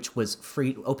 which was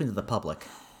free, open to the public.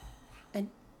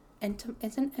 And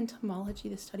isn't entomology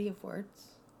the study of words?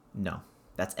 No,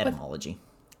 that's etymology.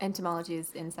 Entomology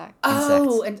is insect.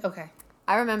 Oh, and okay.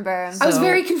 I remember. I was So-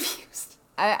 very confused.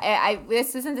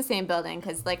 This isn't the same building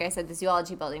because, like I said, the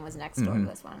zoology building was next door to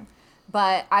this one.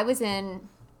 But I was in.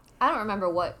 I don't remember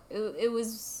what it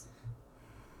was.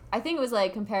 I think it was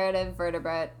like comparative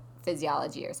vertebrate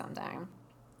physiology or something.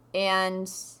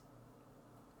 And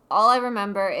all I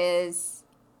remember is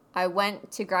I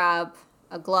went to grab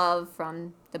a glove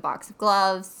from the box of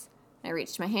gloves. I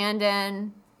reached my hand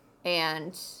in,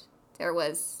 and there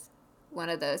was one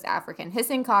of those African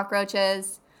hissing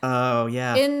cockroaches Oh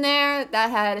yeah. in there that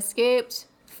had escaped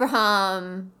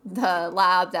from the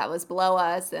lab that was below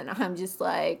us. And I'm just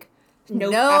like,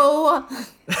 Nope. no,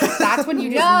 That's when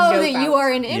you just know nope that you out.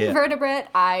 are an Yeah. invertebrate.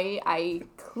 I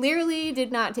clearly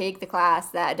did not take the class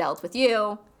that dealt with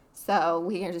you. So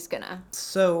we are just gonna.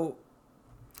 So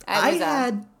I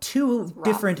had two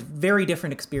very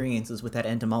different experiences with that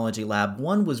entomology lab.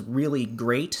 One was really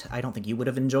great. I don't think you would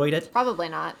have enjoyed it. Probably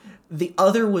not. The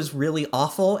other was really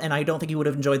awful, and I don't think you would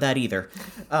have enjoyed that either.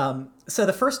 So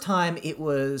the first time, it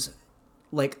was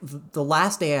like the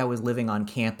last day I was living on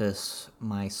campus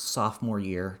my sophomore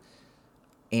year,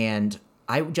 and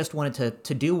I just wanted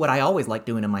to do what I always liked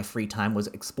doing in my free time, was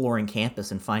exploring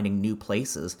campus and finding new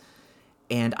places.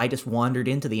 And I just wandered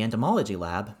into the entomology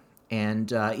lab, and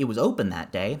it was open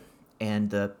that day, and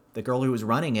the girl who was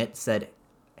running it said,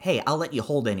 "Hey, I'll let you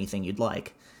hold anything you'd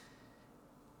like."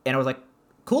 And I was like,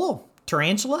 "Cool,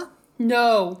 tarantula?"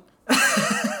 No. No.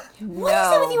 What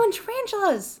is it with you and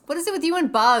tarantulas? What is it with you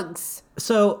and bugs?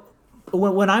 So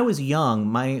when I was young,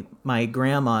 my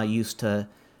grandma used to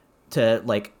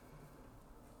like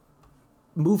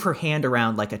move her hand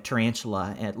around like a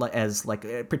tarantula, as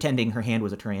like pretending her hand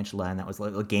was a tarantula, and that was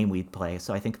like a game we'd play.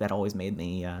 So I think that always made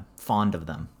me fond of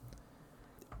them.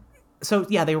 So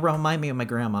yeah, they remind me of my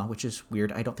grandma, which is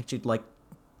weird. I don't think she'd like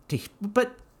to,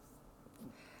 but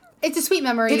It's a sweet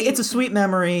memory. it's a sweet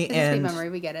memory. It's And a sweet memory.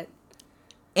 We get it.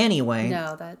 anyway,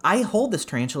 No, that- I hold this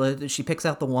tarantula. She picks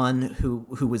out the one who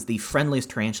was the friendliest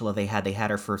tarantula they had. They had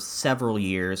her for several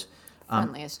years.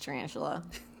 Friendliest tarantula.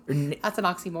 That's an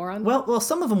oxymoron. Well,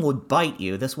 some of them would bite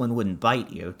you. This one wouldn't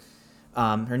bite you.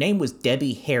 Her name was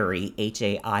Debbie Harry,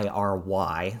 Hairy.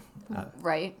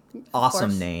 Right. Awesome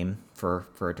course. name for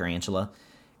a tarantula.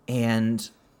 And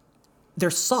they're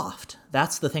soft.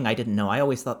 That's the thing I didn't know. I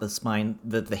always thought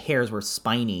the hairs were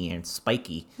spiny and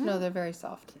spiky. No, they're very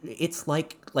soft. It's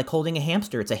like holding a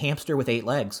hamster. It's a hamster with 8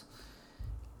 legs.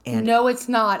 And No, it's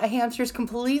not. A hamster's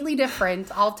completely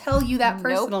different. I'll tell you that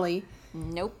personally.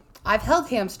 Nope. I've held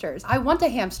hamsters. I want a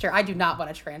hamster. I do not want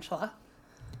a tarantula.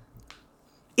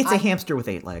 it's a hamster with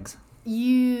 8 legs. Would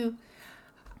you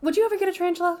ever get a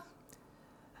tarantula?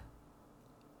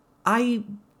 I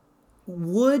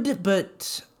would,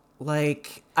 but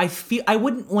like I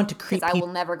wouldn't want to creep Because I will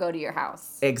people. never go to your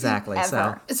house. Exactly.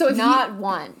 Ever. So if Not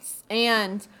once.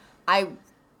 And I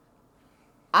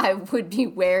would be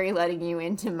wary letting you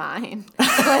into mine.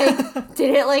 Like,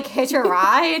 did it like hitch a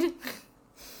ride?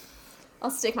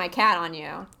 I'll stick my cat on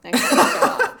you next time you show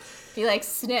up. Be like,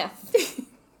 sniff.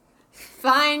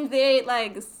 Find the 8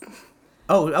 legs.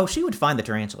 Oh, she would find the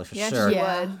tarantula for Yes, sure. she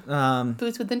Yeah. would.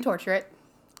 Boots would then torture it.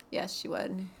 Yes, she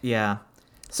would. Yeah.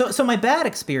 So my bad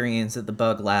experience at the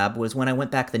bug lab was when I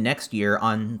went back the next year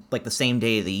on like the same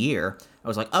day of the year. I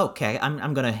was like, okay,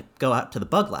 I'm gonna go out to the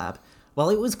bug lab. Well,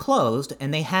 it was closed,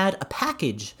 and they had a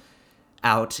package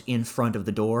out in front of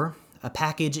the door. A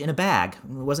package in a bag. It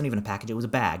wasn't even a package; it was a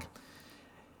bag.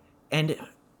 And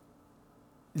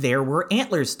there were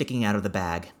antlers sticking out of the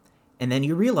bag. And then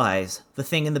you realize the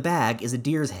thing in the bag is a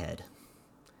deer's head.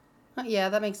 Yeah,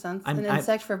 that makes sense. An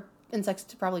insect for insects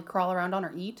to probably crawl around on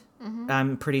or eat.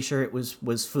 I'm pretty sure it was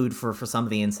food for some of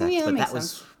the insects, Yeah, that but makes that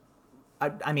was.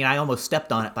 sense. I mean, I almost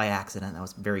stepped on it by accident. That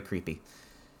was very creepy.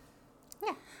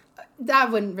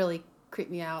 That wouldn't really creep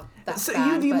me out that So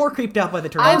bad. you'd be but- more creeped out by the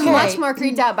I'm tarantula. Okay. much more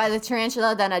creeped out by the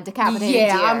tarantula than a decapitated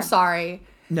Yeah, deer. I'm sorry.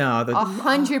 No, the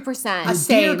 100%. deer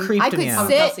Same. creeped I me could out.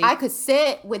 Kelsey. I could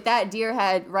sit with that deer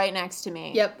head right next to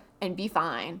me. Yep. And be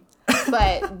fine.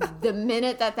 But the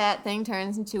minute that thing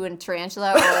turns into a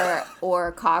tarantula or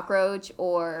a cockroach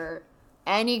or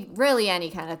any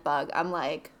kind of bug, I'm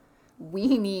like,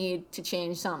 we need to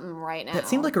change something right now. That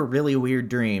seemed like a really weird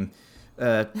dream.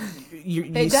 You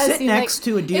does sit seem next like-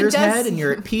 to a it deer's does head and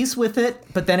you're at peace with it,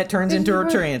 but then it turns into a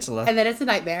tarantula. And then it's a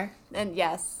nightmare. And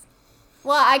yes.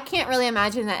 Well, I can't really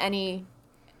imagine that any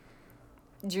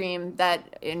dream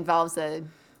that involves a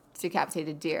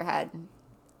decapitated deer head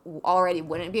already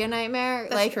wouldn't be a nightmare.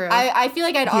 That's like true. I feel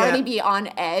like I'd Yeah. already be on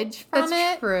edge from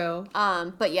That's it. true.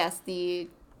 But yes, the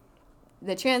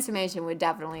transformation would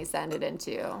definitely send it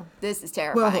into this is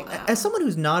Well, terrifying now. as someone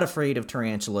who's not afraid of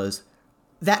tarantulas,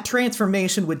 that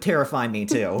transformation would terrify me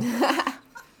too.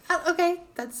 Okay,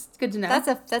 that's good to know.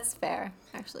 That's fair,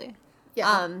 actually.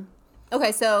 yeah.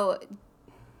 Okay, so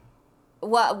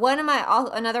another one of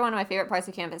my favorite parts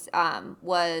of campus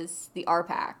was the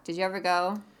RPAC. Did you ever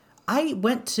go? I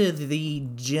went to the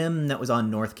gym that was on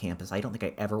North Campus. I don't think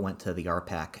I ever went to the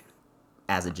RPAC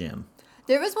as a gym.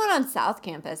 There was one on South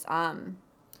Campus.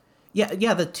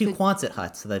 Yeah, the two Quonset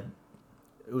huts. It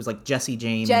was like Jesse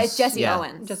James. Jesse yeah.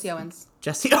 Owens. Jesse Owens.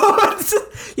 Jesse Owens.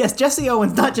 Yes, Jesse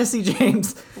Owens, not Jesse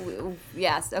James.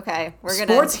 Yes. Okay.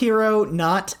 Sports hero,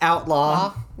 not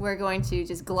outlaw. We're going to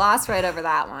just gloss right over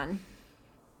that one.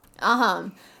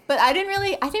 But I didn't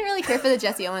really care for the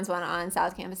Jesse Owens one on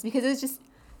South Campus because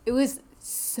it was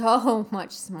so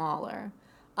much smaller.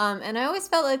 And I always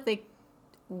felt like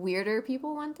weirder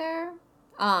people went there.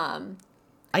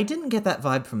 I didn't get that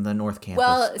vibe from the North Campus.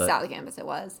 Well, but South Campus it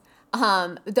was.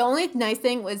 The only nice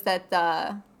thing was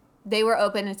that they were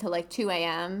open until like 2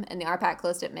 a.m. and the RPAC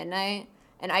closed at midnight.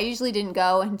 And I usually didn't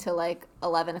go until like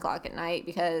 11 o'clock at night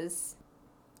because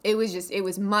it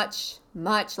was much,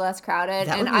 much less crowded.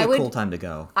 that and would be a cool time to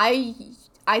go.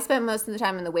 I spent most of the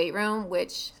time in the weight room,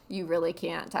 which you really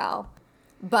can't tell.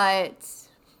 But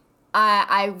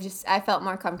I felt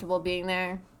more comfortable being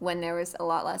there when there was a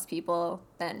lot less people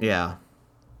than Yeah.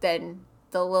 than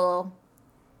the little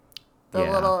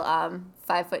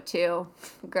 5'2"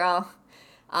 girl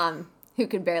who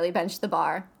could barely bench the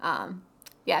bar.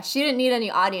 Yeah, she didn't need any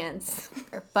audience.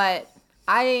 But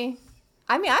I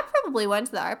probably went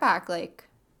to the RPAC like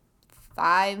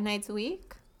 5 nights a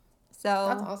week. So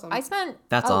That's awesome. I spent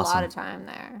That's a awesome. lot of time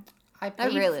there. I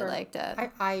really liked it.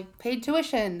 I paid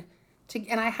tuition,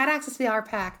 and I had access to the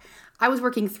RPAC. I was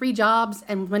working 3 jobs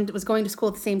and was going to school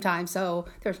at the same time, so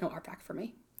there was no RPAC for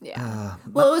me. Yeah.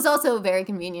 Well, it was also very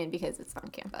convenient because it's on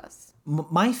campus.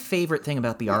 My favorite thing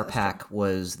about the RPAC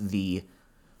was the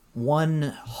one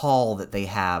hall that they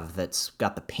have that's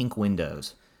got the pink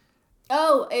windows.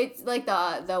 Oh, it's like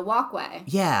the walkway.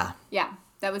 Yeah. Yeah,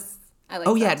 that was. I liked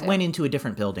Oh, yeah, that it too. went into a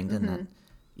different building, didn't it?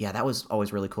 Yeah, that was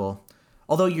always really cool.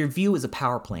 Although your view is a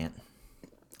power plant.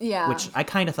 Yeah. which I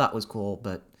kind of thought was cool.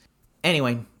 But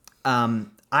anyway,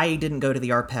 I didn't go to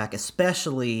the art pack,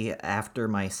 especially after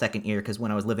my second year, because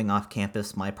when I was living off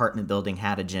campus, my apartment building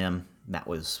had a gym. That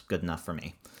was good enough for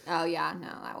me. Oh, yeah. No,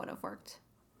 that would have worked.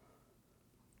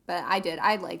 But I did.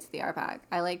 I liked the art pack.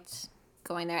 I liked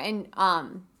going there. And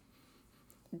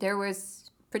there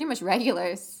was pretty much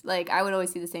regulars. Like, I would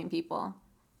always see the same people.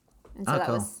 And so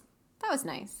Cool. that was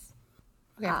nice.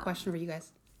 Okay, I have a question for you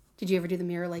guys. Did you ever do the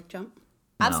Mirror Lake jump?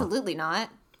 No. Absolutely not.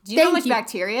 Do you know how much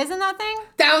bacteria is in that thing?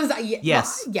 That was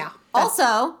Yes. yeah.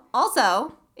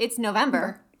 Also, it's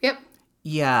November. Yep.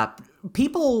 Yeah,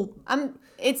 people.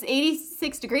 It's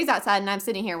 86 degrees outside, and I'm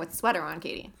sitting here with a sweater on,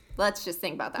 Katie. Let's just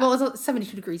think about that. Well, it's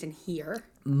 72 degrees in here.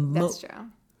 That's true.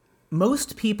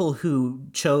 Most people who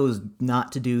chose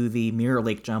not to do the Mirror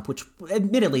Lake jump, which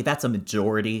admittedly that's a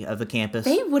majority of the campus.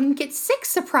 They wouldn't get sick,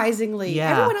 surprisingly.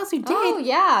 Yeah. Everyone else who did Oh,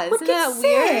 yeah. would Isn't get that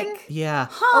weird? sick. Yeah.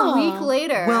 A week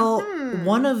later. Well,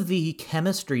 one of the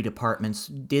chemistry departments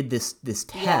did this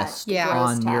test Yeah.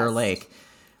 on Gross Mirror test. Lake,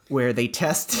 where they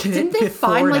tested Didn't it they before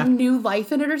find and like after. new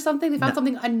life in it or something? They found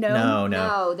something unknown.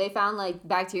 No. No, they found like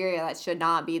bacteria that should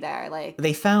not be there. Like,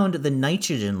 They found the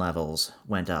nitrogen levels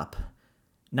went up.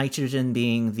 Nitrogen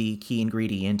being the key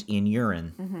ingredient in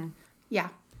urine. Yeah.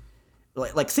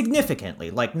 Like significantly,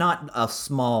 like not a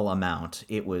small amount.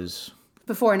 It was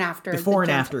Before and after. before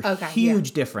the and jump. after, Okay.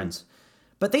 huge difference.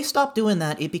 But they stopped doing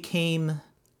that. It became,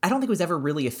 I don't think it was ever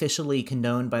really officially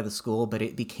condoned by the school, but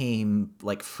it became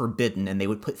like forbidden, and they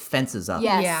would put fences up.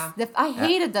 yes. Yeah. I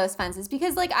hated those fences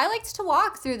because, like, I liked to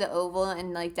walk through the oval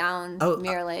and, like, down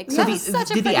Mirror Lake. So That was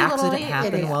such a did the pretty little accident lake.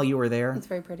 happen Yeah. while you were there? It's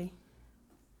very pretty.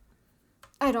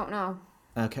 I don't know.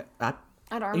 Okay. I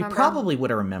don't You remember. probably would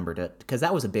have remembered it, because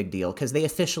that was a big deal, because they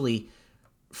officially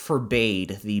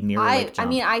forbade the Mirror Lake I jump.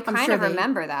 mean, I kind sure of they-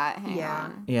 remember that. Hang Yeah.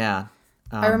 on. Yeah.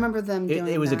 I remember them doing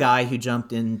It was a that. guy who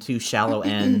jumped into shallow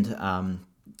end, And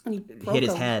he broke hit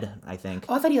his a- head, I think.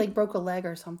 Oh, I thought he like broke a leg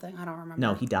or something. I don't remember.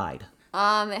 No, he died.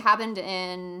 It happened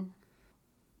in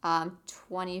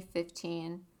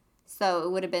 2015. So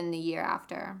it would have been the year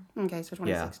after. Okay, so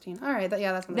 2016. All right.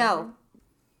 That's what No.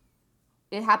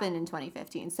 It happened in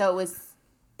 2015. So it was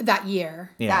that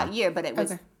year. Yeah. that year, but it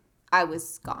was Okay. I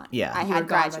was gone. Yeah. I You You had were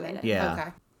gone by then. graduated. Yeah.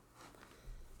 Okay.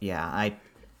 Yeah,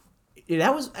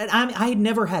 that was. I had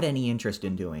never had any interest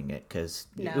in doing it because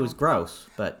it No. was gross.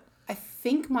 But I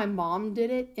think my mom did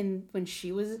it when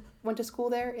she went to school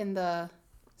there in the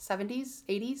 70s,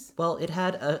 80s. well, it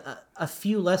had a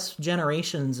few less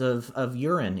generations of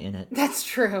urine in it. That's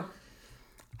true.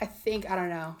 I don't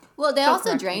know. Well, they Don't also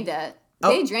correct me. drained it.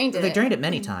 They drained it. They drained it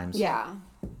many times. Yeah.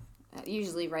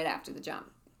 Usually right after the jump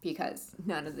because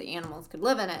none of the animals could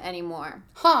live in it anymore.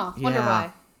 Huh. Wonder Yeah.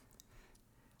 why.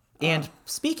 And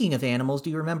speaking of animals,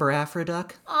 do you remember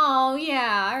Afroduck? Oh,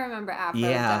 yeah. I remember Afro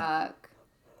Yeah. Duck.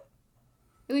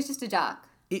 It was just a duck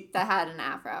It- that had an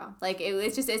afro. Like, it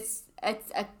was just, it's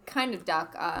a kind of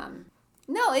duck.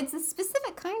 No, it's a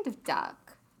specific kind of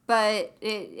duck. But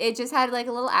it just had, like,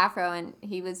 a little afro, and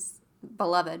he was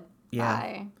beloved Yeah.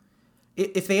 by...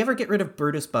 If they ever get rid of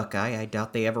Brutus Buckeye, I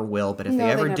doubt they ever will. But if No, they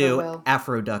they ever never do, will.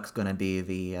 Afroduck's going to be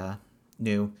the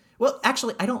new. Well,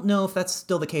 actually, I don't know if that's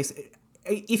still the case.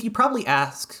 If you probably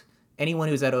ask anyone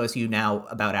who's at OSU now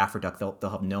about Afroduck, they'll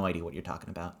have no idea what you're talking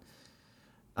about.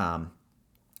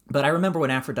 But I remember when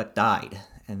Afroduck died,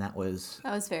 and that was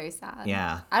very sad.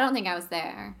 yeah. I don't think I was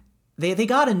there. They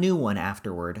got a new one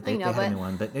afterward. They know, had but- a new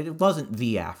one, but it wasn't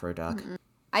the Afroduck.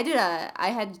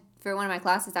 For one of my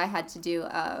classes, I had to do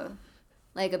a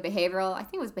behavioral, I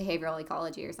think it was behavioral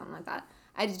ecology or something like that.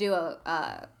 I had to do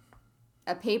a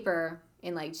paper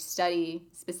in like study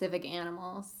specific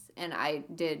animals, and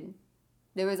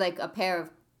there was like a pair of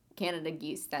Canada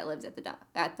geese that lives at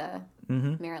the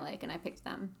Mirror Lake, and I picked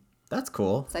them. That's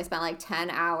cool. So I spent like 10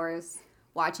 hours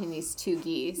watching these two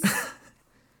geese,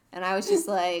 and I was just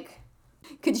like,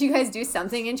 could you guys do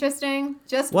something interesting?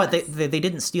 Just What once. they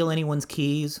didn't steal anyone's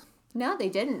keys, No, they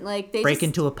didn't. Like they break just,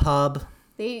 into a pub,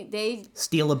 they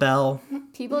steal a bell.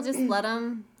 people just let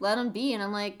them be, and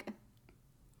I'm like,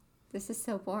 this is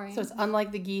so boring. So it's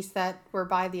unlike the geese that were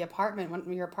by your apartment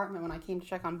when I came to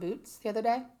check on Boots the other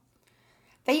day.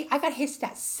 I got hissed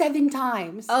at 7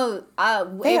 times. oh,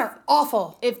 They are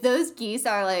awful. if those geese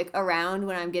are like around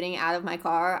when I'm getting out of my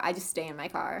car, I just stay in my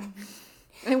car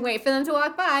and wait for them to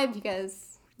walk by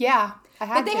because. Yeah, I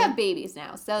had But they to. have babies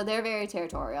now, so they're very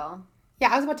territorial.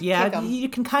 Yeah, I was about to kick Yeah, them. you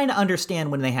can kind of understand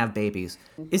when they have babies.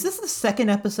 Is this the second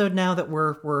episode now that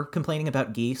we're complaining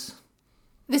about geese?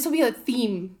 This will be a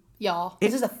theme, y'all.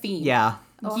 This is a theme. Yeah,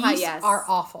 Oh, Geese hi, yes. are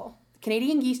awful.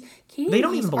 Canadian geese. they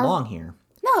don't geese even are- belong here.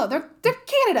 No, they're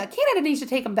Canada. Canada needs to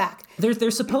take them back.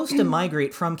 They're supposed to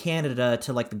migrate from Canada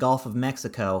to like the Gulf of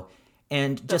Mexico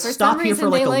and just For stop some here reason, for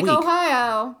like they a like week.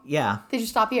 Ohio. Yeah. They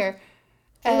just stop here.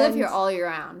 They live And here all year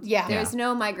round. Yeah. There's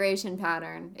no migration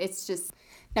pattern. It's just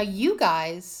Now you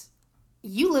guys,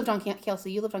 you lived on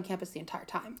Kelsey. You lived on campus the entire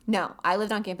time. no. I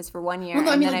lived on campus for 1 year, Well, no,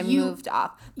 I and mean, then like, I you- moved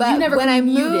off. you But never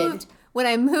commuted. when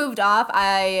I moved off,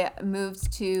 I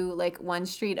moved to like one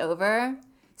street over.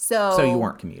 So you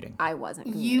weren't commuting. I wasn't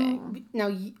commuting.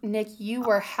 Nick, you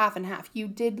were half and half. You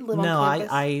did live on No, campus.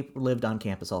 I lived on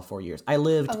campus all 4 years. I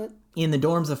lived in the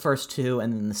dorms the first 2,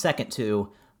 and then the second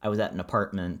 2, I was at an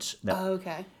apartment that Oh,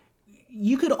 okay.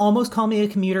 you could almost call me a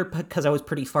commuter because I was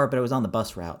pretty far, but I was on the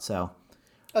bus route, so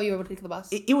Oh, you were able to take the bus?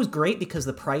 it was great because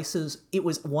the prices. It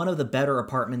was one of the better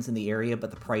apartments in the area,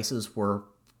 but the prices were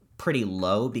pretty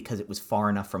low because it was far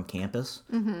enough from campus.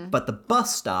 Mm-hmm. But the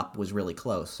bus stop was really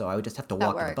close, so I would just have to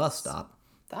walk to the bus works. stop.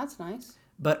 That's nice.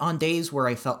 But on days where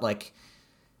I felt like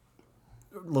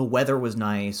the weather was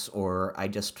nice or I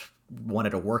just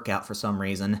wanted to work out for some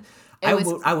reason, I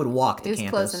would walk to it was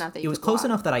campus. close enough that you it was could close walk.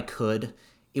 enough that I could.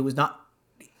 It was not.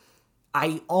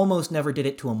 I almost never did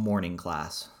it to a morning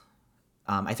class.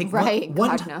 I think Right,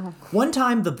 one, God, no. one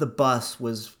time the bus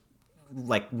was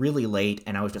like really late,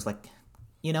 and I was just like,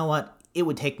 you know what? It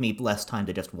would take me less time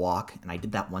to just walk, and I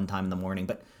did that one time in the morning.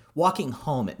 But walking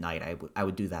home at night, I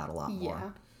would do that a lot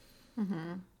more. Yeah.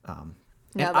 And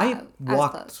No, but I was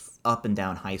walked close. up and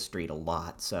down High Street a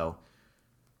lot, so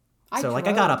I drove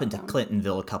got up into down.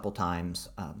 Clintonville a couple times.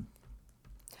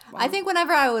 I think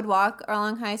whenever I would walk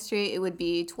along High Street, it would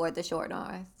be toward the short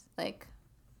north. Like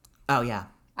Oh yeah,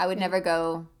 I would never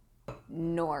go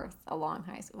north along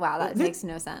High Street. Wow, that makes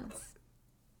no sense.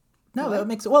 no, that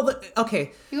makes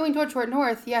okay. You're going toward short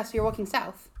north, yeah, so you're walking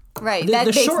south. Right, The that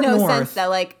makes short no north- sense though.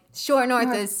 Like short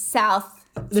north is south.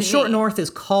 The short north is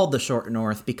called the short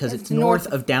north because it's north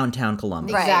of downtown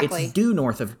Columbus. Right. Exactly. It's due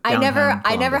north of I downtown never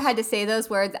Columbus. had to say those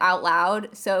words out loud,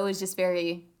 so it was just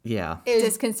very Yeah.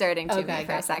 disconcerting to Okay, me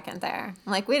for a gotcha. second there.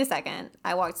 I'm like, wait a second,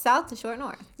 I walked south to short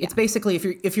north. It's basically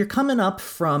if you're coming up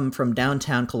from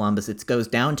downtown Columbus, it goes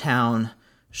downtown,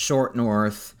 short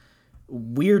north,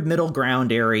 weird middle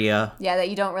ground area, Yeah, that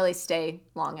you don't really stay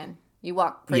long in. You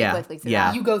walk pretty Yeah, quickly through yeah.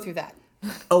 that. You go through that.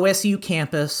 OSU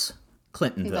campus,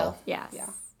 Clintonville, Yes. Yeah.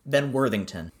 then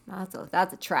Worthington. That's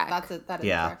a track. That is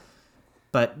Yeah. fair.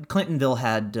 But Clintonville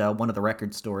had one of the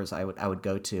record stores I would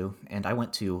go to, and I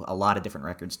went to a lot of different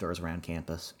record stores around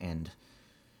campus and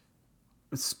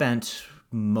spent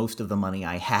most of the money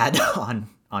I had on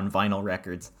vinyl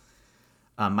records.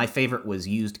 My favorite was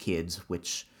Used Kids,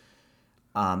 which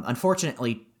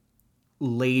unfortunately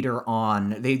later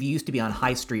on, they used to be on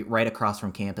High Street right across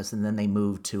from campus, and then they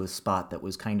moved to a spot that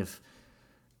was kind of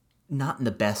not in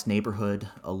the best neighborhood,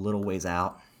 a little ways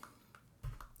out.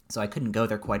 So I couldn't go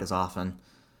there quite as often.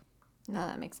 No,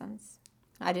 that makes sense.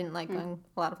 I didn't like going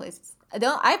a lot of places.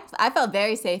 I felt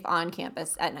very safe on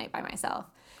campus at night by myself.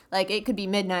 Like it could be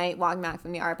midnight, walking back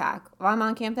from the art pack. If I'm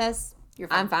on campus,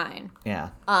 I'm fine. Yeah.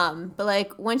 But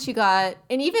like once you got,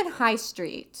 and even High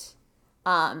Street,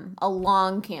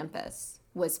 along campus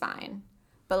was fine.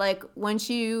 But like once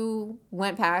you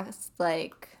went past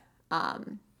like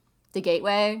the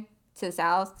gateway to the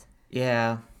south,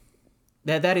 Yeah.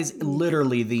 That is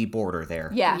literally the border there.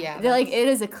 yeah, Yeah, they're like it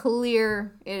is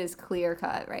clear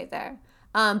cut right there.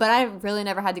 But I really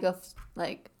never had to go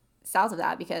like south of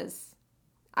that because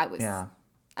I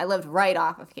lived right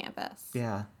off of campus.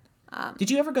 Yeah. Did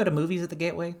you ever go to movies at the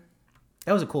Gateway?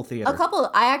 That was a cool theater.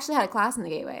 I actually had a class in the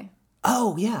Gateway.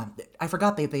 Oh, yeah. I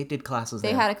forgot they did classes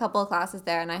there. They had a couple of classes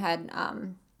there, and I had I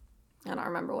don't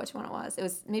remember which one it was.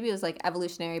 Maybe it was like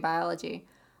evolutionary biology.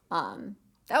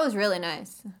 That was really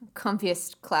nice.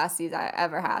 Comfiest classes I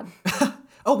ever had.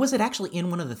 Oh, was it actually in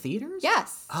one of the theaters?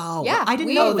 Yes. Oh, yeah. I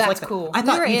didn't know it was that's like that. cool. I We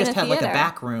thought were you in just a had like a theater.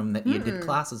 back room that you did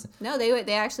classes. No,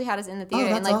 they actually had us in the theater,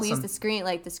 and that's like we used awesome. to screen.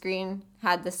 Like the screen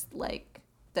had this like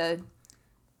the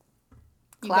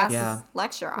guys- class Yeah.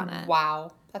 lecture on it.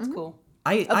 Wow. That's cool.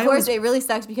 Of course, it really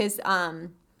sucked because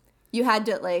you had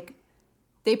to like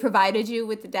they provided you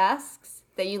with the desks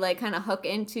that you like kind of hook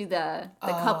into the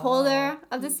cup holder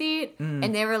of the seat,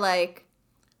 and they were like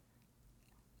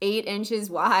 8 inches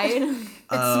wide.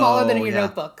 It's smaller than in your yeah.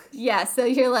 notebook. Yeah, so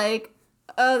you're like,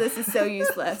 oh, this is so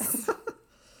useless.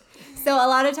 So a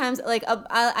lot of times, like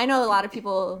I know a lot of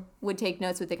people would take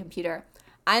notes with the computer.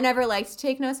 I never liked to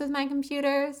take notes with my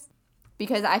computers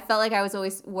because I felt like I was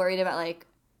always worried about like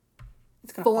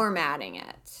It's gonna formatting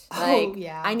it. Oh, Like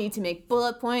yeah. I need to make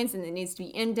bullet points and it needs to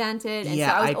be indented. And Yeah,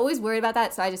 so I was I- always worried about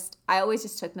that. So I always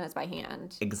just took notes by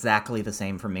hand. Exactly the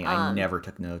same for me. I never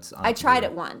took notes on I tried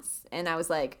computer. it once and I was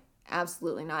like,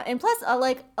 Absolutely not. And plus,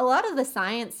 like, a lot of the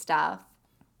science stuff,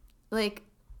 like,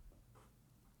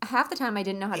 half the time I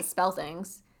didn't know how to spell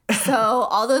things. So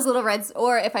all those little reds,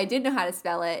 or if I did know how to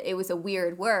spell it, it was a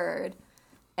weird word.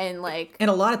 And, like, And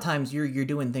a lot of times you're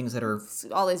doing things that are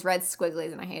all these red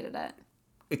squigglies, and I hated it.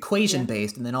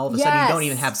 equation-based, and then all of a sudden you don't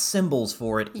even Yes. have symbols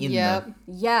for it in Yep. the...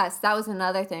 Yes, that was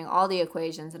another thing. All the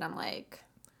equations, and I'm like,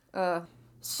 ugh.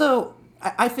 So,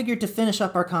 I figured to finish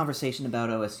up our conversation about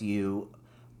OSU,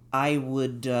 I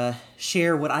would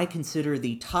share what I consider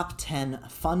the top 10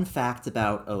 fun facts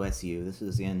about OSU. This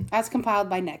is in As compiled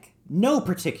by Nick. no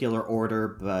particular order,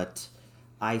 but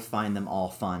I find them all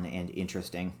fun and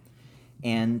interesting.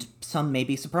 And some may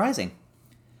be surprising.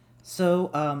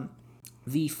 So,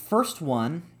 the first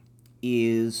one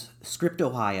is Script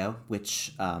Ohio,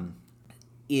 which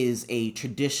is a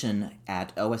tradition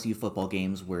at OSU football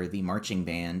games where the marching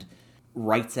band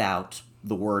writes out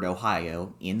the word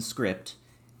Ohio in script.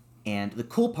 And the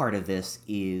cool part of this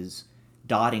is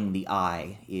dotting the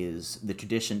I is the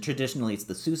tradition. Traditionally, it's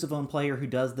the sousaphone player who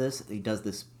does this. He does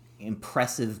this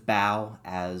impressive bow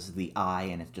as the I,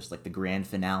 and it's just like the grand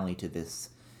finale to this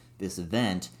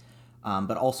event.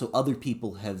 But also other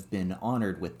people have been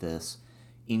honored with this,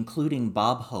 including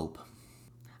Bob Hope.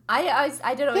 I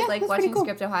did always Yeah, like that's watching pretty cool.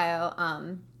 Script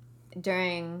Ohio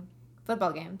during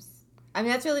football games. I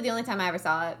mean, that's really the only time I ever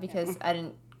saw it because I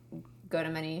didn't go to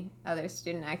many other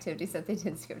student activities that they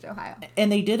did Script Ohio.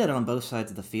 And they did it on both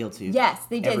sides of the field, too. Yes,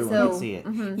 they did. Everyone So could see it.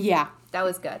 Yeah. that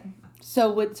was good.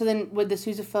 So would the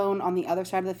sousaphone on the other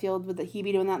side of the field, would he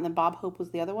be doing that, and then Bob Hope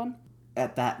was the other one?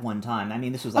 At that one time. I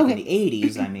mean, this was like in Okay. the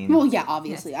 80s. I mean, Well, yeah,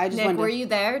 obviously. I just Nick, wanted were to... you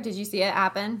there? Did you see it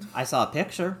happen? I saw a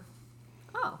picture.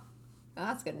 Oh, well,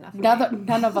 that's good enough. for me.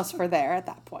 None of us were there at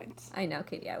that point. I know,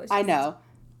 Katie. I know.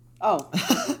 Oh,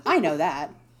 I know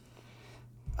that.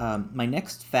 My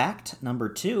next fact, number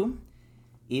 2,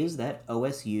 is that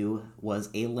OSU was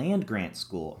a land-grant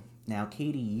school. Now,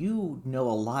 Katie, you know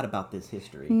a lot about this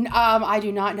history. I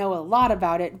do not know a lot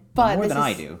about it, but More this than is...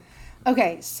 I do.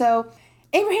 Okay, so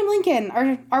Abraham Lincoln,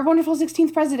 our wonderful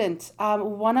 16th president,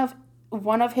 one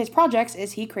of his projects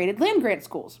is he created land-grant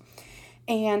schools.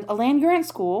 And a land-grant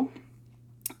school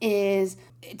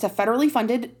it's a federally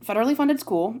funded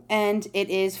school, and it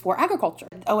is for agriculture.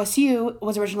 OSU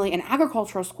was originally an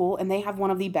agricultural school, and they have one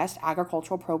of the best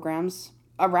agricultural programs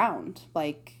around.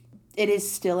 Like, it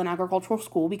is still an agricultural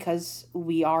school because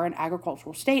we are an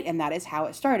agricultural state, and that is how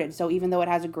it started. So even though it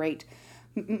has a great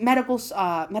medical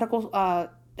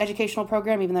educational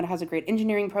program, even though it has a great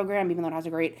engineering program, even though it has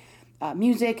a great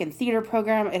music and theater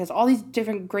program, it has all these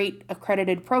different great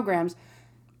accredited programs.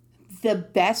 The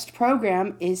best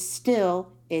program is still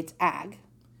its ag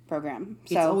program.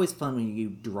 So It's always fun when you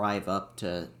drive up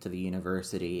to the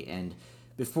university, and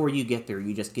before you get there,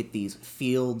 you just get these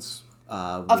fields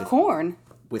of corn,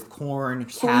 with corn,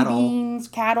 cattle,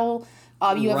 soybeans, cattle.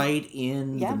 You have, right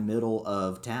in Yeah. the middle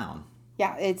of town.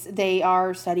 yeah, they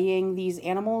are studying these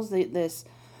animals. They're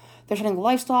studying the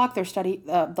livestock. They're studying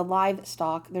the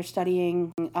livestock. They're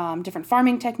studying different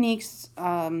farming techniques,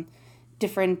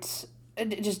 different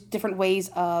ways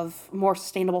of more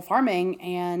sustainable farming,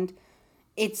 and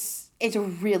it's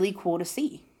really cool to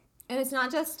see. And it's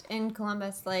not just in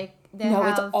Columbus. Like they No,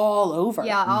 have, it's all over.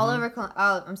 Yeah, all over.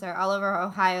 All over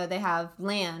Ohio, they have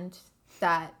land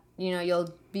that you'll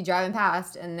be driving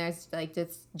past, and there's like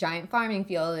this giant farming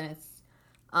field, and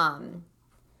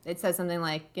it says something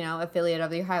like affiliate of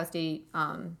the Ohio State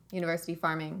University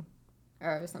Farming,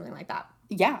 or something like that.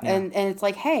 Yeah. And it's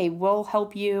like, hey, we'll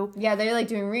help you. Yeah, they're like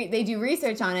they do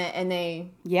research on it, and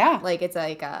they it's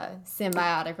like a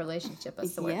symbiotic relationship of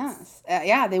sorts.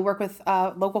 Yes. They work with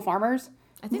local farmers.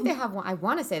 I think they have one. I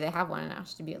want to say they have one in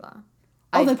Ashtabula.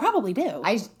 They probably do.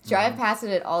 I drive past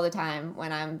it all the time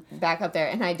when I'm back up there,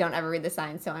 and I don't ever read the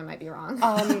signs, so I might be wrong.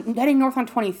 Heading north on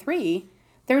 23,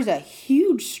 there's a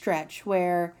huge stretch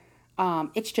where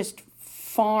it's just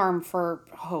farm for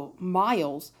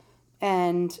miles,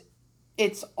 and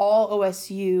it's all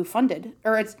OSU funded,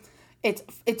 or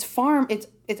it's farm.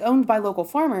 It's owned by local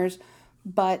farmers,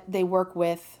 but they work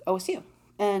with OSU,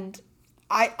 and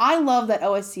I love that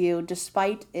OSU,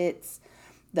 despite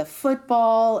the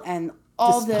football and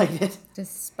all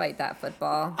Despite that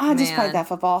football. despite that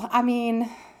football.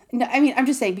 I'm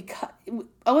just saying, because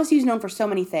OSU is known for so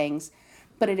many things,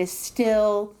 but it's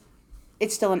still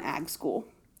an ag school.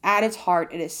 At its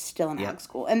heart, it is still an ag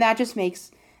school, and that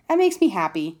makes me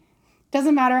happy.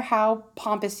 Doesn't matter how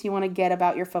pompous you want to get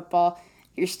about your football,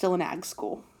 you're still an ag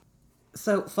school.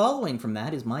 So, following from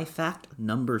that is my fact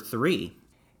number 3.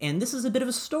 And this is a bit of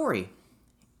a story.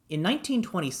 In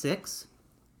 1926,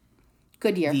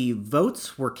 Good year. the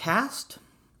votes were cast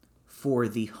for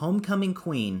the homecoming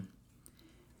queen,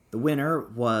 the winner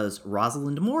was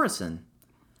Rosalind Morrison.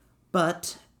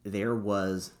 But there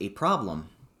was a problem.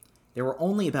 There were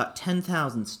only about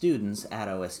 10,000 students at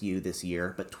OSU this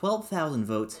year, but 12,000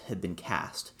 votes had been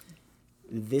cast.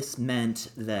 This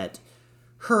meant that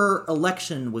her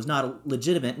election was not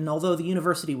legitimate, and although the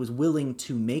university was willing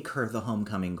to make her the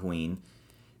homecoming queen,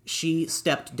 she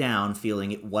stepped down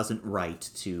feeling it wasn't right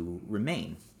to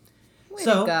remain. Way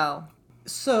to go.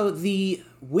 So the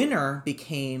winner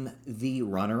became the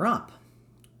runner-up.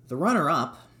 The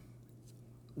runner-up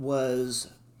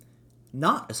was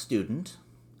not a student,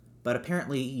 but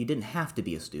apparently you didn't have to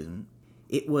be a student.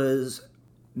 It was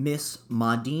Miss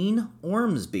Maudine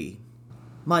Ormsby.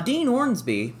 Maudine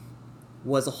Ormsby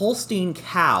was a Holstein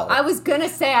cow. I was gonna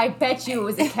say, I bet you it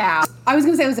was a cow. I was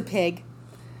going to say it was a pig.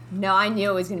 No, I knew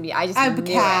it was gonna be. I just A knew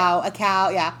cow,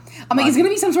 yeah. I'm like, it's going to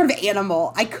be some sort of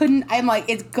animal. I'm like,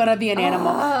 it's going to be an animal.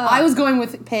 I was going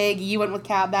with pig, you went with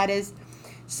cow. That is.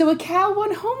 So a cow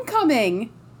won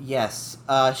homecoming. Yes,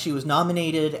 she was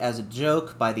nominated as a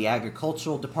joke by the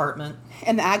agricultural department.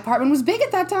 And the ag department was big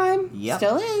at that time. Yep.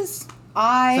 Still is.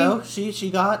 So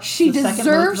she got She the second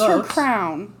deserves most her votes.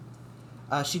 crown.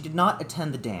 She did not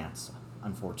attend the dance,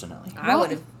 unfortunately. I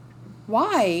would have.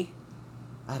 Why?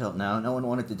 I don't know. No one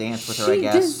wanted to dance with her, I She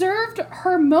guess. deserved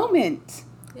her moment.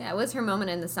 Yeah, it was her moment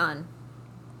in the sun.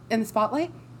 In the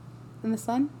spotlight? In the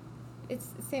sun? It's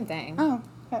the same thing. Oh.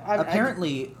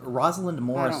 Apparently, Rosalind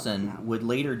Morrison know. would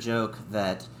later joke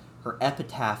that her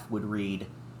epitaph would read,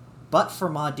 "But for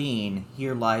Maudine,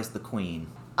 here lies the queen."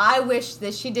 I wish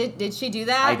that she did. Did she do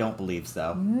that? I don't believe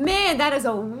so. Man, that is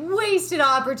a wasted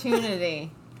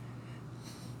opportunity.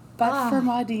 But for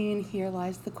Maudine, here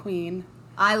lies the queen.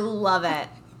 I love it.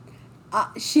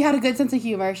 She had a good sense of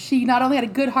humor. She not only had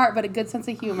a good heart, but a good sense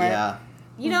of humor. Yeah.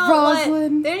 You know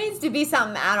Rosalind. what? There needs to be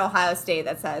something at Ohio State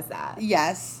that says that.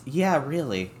 Yes. Yeah,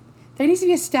 really. There needs to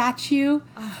be a statue.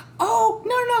 Oh,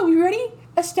 no. You ready?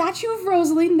 A statue of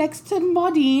Rosalie next to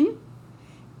Maudine.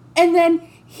 And then,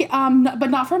 but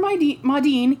not for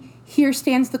Maudine, here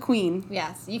stands the queen.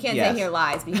 Yes, you can't Yes. say here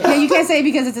lies because Yeah, you can't say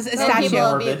because it's a then statue. people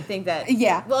will Morbid. think that.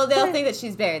 Yeah. Well, they'll think that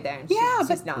she's buried there. And Yeah,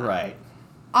 she's but- not. Right.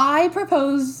 I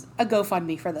propose a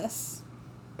GoFundMe for this.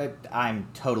 I'm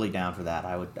totally down for that.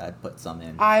 I'd put some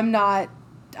in. I'm not,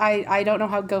 I don't know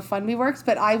how GoFundMe works,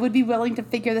 but I would be willing to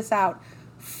figure this out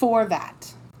for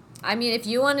that. I mean, if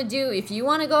you want to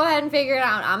go ahead and figure it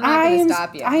out, I'm not going to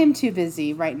stop you. I am too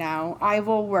busy right now. I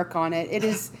will work on it. It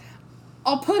is,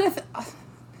 I'll put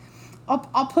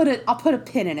a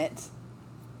pin in it.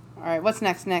 All right, what's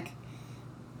next, Nick?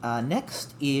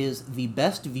 Next is the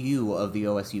best view of the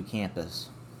OSU campus.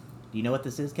 Do you know what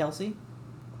this is, Kelsey?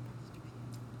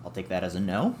 I'll take that as a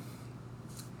no.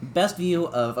 Best view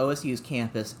of OSU's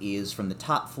campus is from the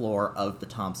top floor of the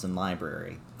Thompson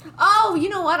Library. Oh, you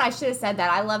know what? I should have said that.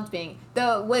 I loved being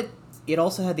It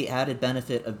also had the added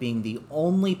benefit of being the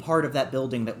only part of that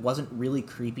building that wasn't really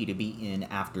creepy to be in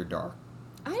after dark.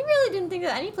 I really didn't think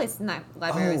that any place in that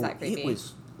library was that creepy. It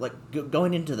was like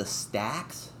going into the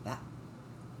stacks. That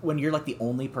when you're like the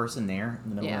only person there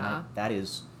in the middle of the night, that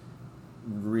is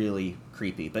really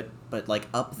creepy. But like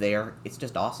up there, it's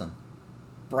just awesome.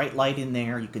 Bright light in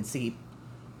there. You can see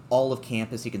all of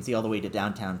campus. You can see all the way to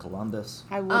downtown Columbus.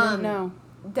 I wouldn't know.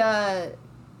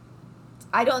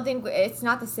 I don't think it's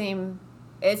not the same.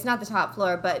 It's not the top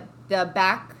floor, but the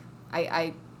back.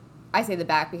 I say the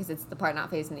back because it's the part not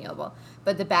facing the oval.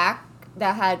 But the back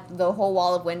that had the whole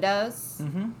wall of windows.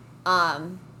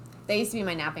 Mm-hmm. They used to be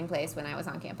my napping place when I was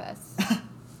on campus.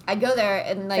 I'd go there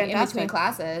and like in between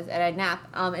classes and I'd nap.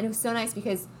 And it was so nice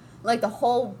because like the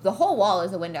whole wall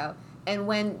is a window, and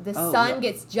when the sun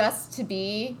gets just to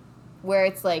be where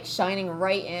it's like shining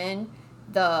right in,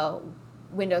 the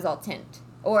windows all tint,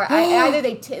 or either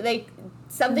they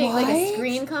something like a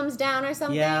screen comes down or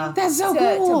something. Yeah. That's so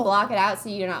cool. To block it out so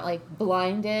you're not like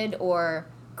blinded or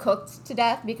cooked to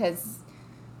death because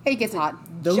It gets hot.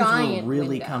 Those were giant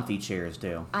really window. comfy chairs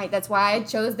too. That's why I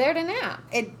chose there to nap.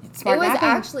 It's smart It was napping.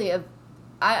 actually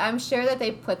I'm sure that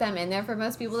they put them in there for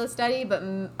most people to study, but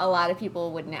a lot of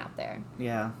people would nap there.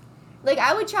 Yeah. Like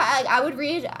I would try, like I would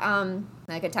read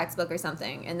like a textbook or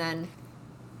something, and then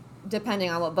depending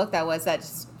on what book that was, that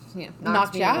just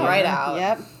knocked me right out.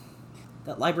 Yep.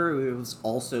 That library was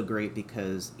also great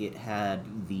because it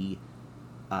had the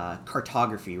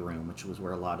cartography room, which was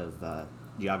where a lot of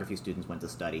geography students went to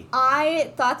study.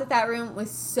 I thought that room was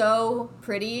so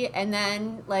pretty, and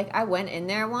then like I went in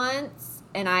there once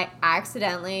and I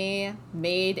accidentally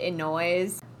made a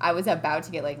noise. I was about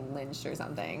to get like lynched or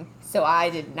something, so I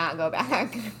did not go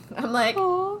back. I'm like,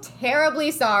 Aww.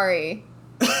 terribly sorry.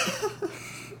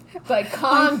 But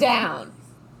calm down.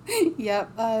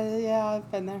 Yep. Yeah,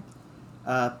 I've been there.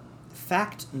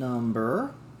 Fact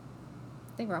number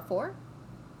I think we're on 4.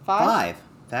 5.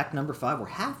 Fact number 5. We're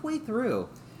halfway through.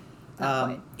 Not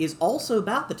quite. Is also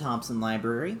about the Thompson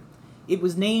Library. It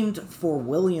was named for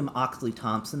William Oxley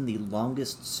Thompson, the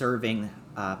longest-serving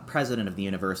president of the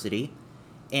university,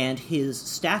 and his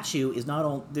statue is not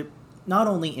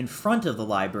only in front of the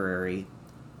library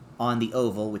on the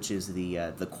Oval, which is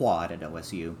the quad at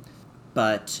OSU,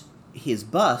 but his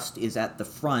bust is at the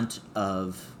front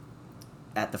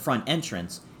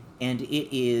entrance, and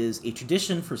it is a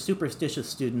tradition for superstitious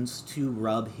students to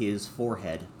rub his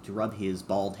forehead, to rub his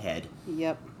bald head.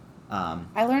 Yep.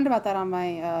 I learned about that on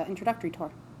my introductory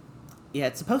tour. Yeah,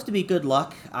 it's supposed to be good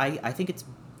luck. I think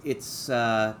it's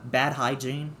bad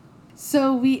hygiene.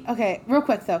 So real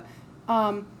quick though.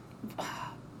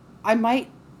 I might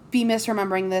be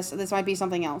misremembering this. This might be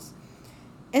something else.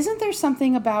 Isn't there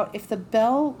something about if the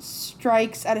bell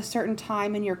strikes at a certain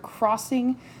time and you're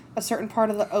crossing a certain part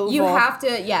of the oval? You have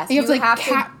to, yes. You You have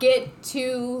have to, to get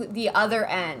to the other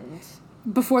end.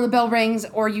 before the bell rings,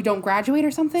 or you don't graduate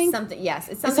or something? Yes.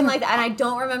 It's something like that. And I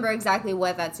don't remember exactly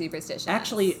what that superstition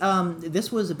Actually, is.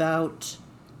 this was about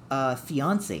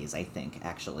fiancés, I think,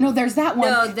 actually. No, there's that one.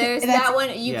 No, there's that one.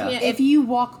 You Yeah. can't. If you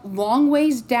walk long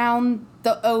ways down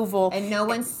the oval, And no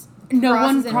one crosses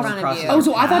in front of crosses you. oh,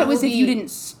 so I thought it was will if you be-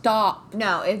 didn't stop,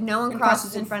 No, if no one And crosses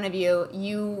crosses in in- front of you,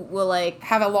 you will like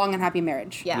have a long and happy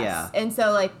marriage. yes. Yeah. And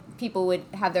so like people would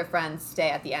have their friends stay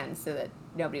at the end so that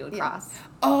nobody would Yeah. cross.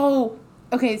 Oh,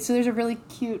 okay. So there's a really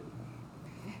cute.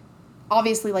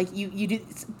 Obviously, like you do.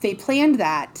 They planned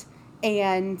that,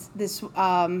 and this.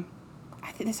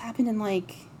 I think this happened in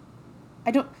like.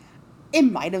 It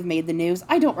might have made the news.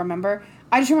 I don't remember.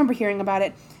 I just remember hearing about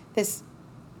it. This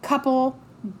couple,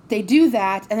 they do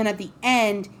that, and then at the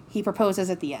end, he proposes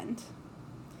at the end.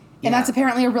 And Yeah. that's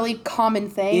apparently a really common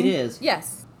thing. It is.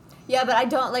 Yes. Yeah, but I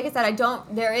don't, like I said,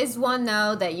 there is one,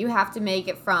 though, that you have to make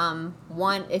it from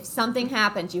one, if something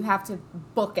happens, you have to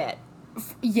book it. I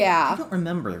Yeah. don't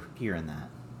remember hearing that.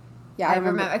 Yeah, I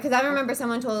remember. Because I remember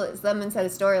someone said a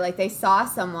story, like they saw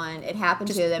someone, it happened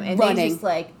Just to them, and running. they just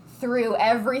like threw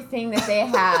everything that they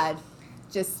had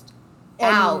just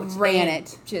And out. ran and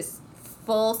it. Just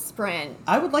full sprint.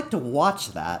 I would like to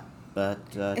watch that,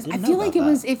 but didn't I know feel like about it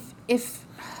was that. if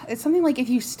it's something like if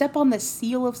you step on the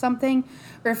seal of something,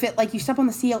 or if it like you step on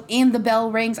the seal and the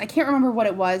bell rings. I can't remember what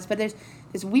it was, but there's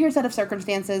this weird set of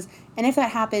circumstances, and if that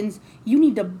happens, you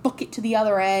need to book it to the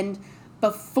other end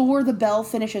before the bell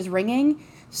finishes ringing.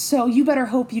 So you better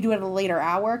hope you do it at a later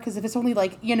hour, because if it's only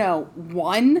like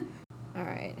 1, All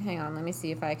right, hang on. Let me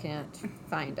see if I can't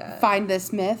find it. find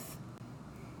this myth.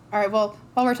 All right, well,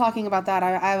 while we're talking about that,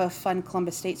 I have a fun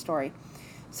Columbus State story.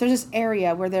 So there's this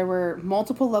area where there were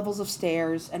multiple levels of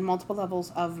stairs and multiple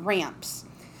levels of ramps.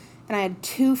 And I had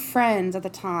 2 friends at the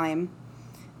time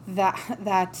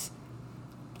that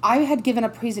I had given a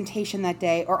presentation that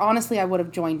day, or honestly, I would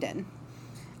have joined in.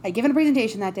 I'd given a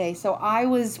presentation that day, so I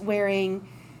was wearing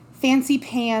fancy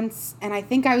pants, and I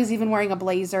think I was even wearing a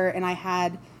blazer, and I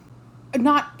had,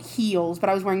 not heels, but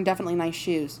I was wearing definitely nice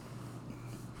shoes.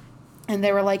 And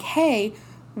they were like, hey,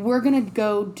 we're going to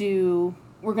go to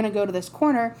this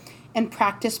corner and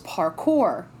practice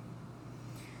parkour.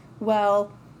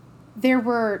 Well, there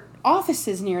were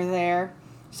offices near there,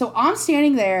 so I'm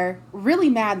standing there really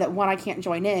mad that 1, I can't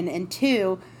join in, and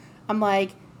 2, I'm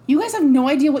like, you guys have no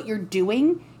idea what you're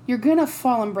doing. You're going to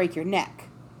fall and break your neck.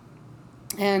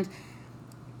 And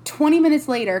 20 minutes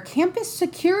later, campus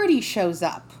security shows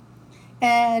up.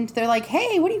 And they're like,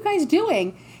 hey, what are you guys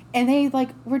doing? And they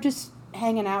we're just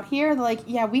hanging out here. They're like,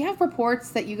 yeah, we have reports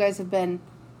that you guys have been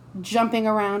jumping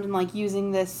around and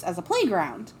using this as a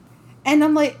playground. And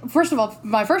I'm like, first of all,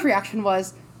 my first reaction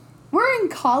was, we're in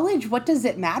college, what does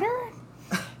it matter?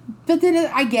 But then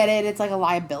I get it, it's like a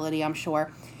liability, I'm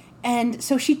sure. And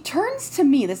so she turns to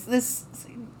me, this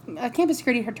campus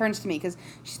security turns to me, because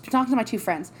she's been talking to my 2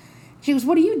 friends. She goes,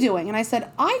 what are you doing? And I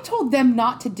said, I told them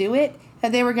not to do it,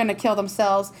 that they were going to kill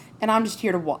themselves, and I'm just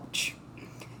here to watch.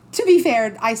 To be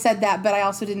fair, I said that, but I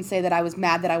also didn't say that I was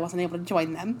mad that I wasn't able to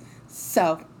join them.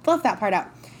 So, left that part out.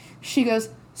 She goes,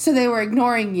 so they were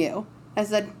ignoring you? I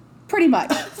said, pretty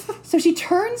much. So she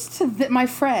turns to my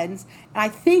friends, and I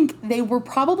think they were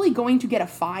probably going to get a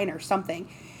fine or something.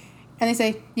 And they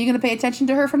say, you going to pay attention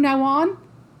to her from now on?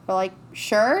 They're like,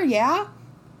 sure, yeah.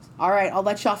 All right, I'll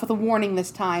let you off with a warning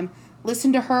this time.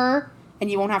 Listen to her, and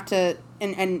you won't have to,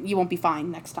 and you won't be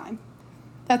fined next time.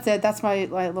 That's it. That's my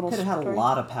little Could have had a story.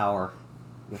 lot of power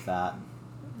with that.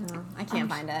 No, I can't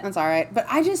find it. That's all right. But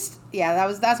I just,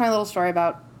 that's my little story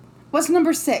about, what's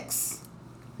number 6?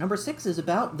 Number 6 is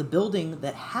about the building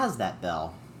that has that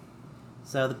bell.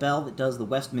 So the bell that does the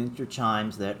Westminster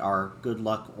chimes that are good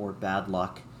luck or bad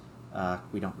luck,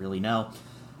 we don't really know,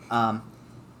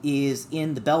 is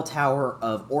in the bell tower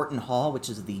of Orton Hall, which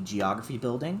is the geography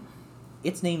building.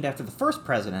 It's named after the first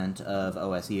president of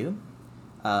OSU,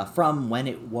 from when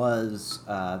it was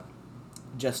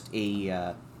just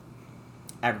a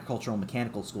agricultural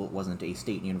mechanical school. It wasn't a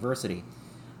state university.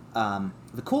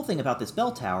 The cool thing about this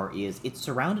bell tower is it's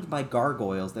surrounded by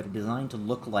gargoyles that are designed to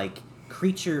look like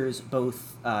creatures,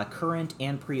 both current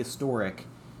and prehistoric,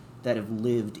 that have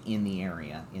lived in the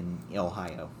area in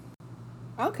Ohio.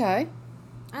 Okay.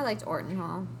 I liked Orton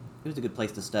Hall. It was a good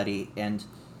place to study, and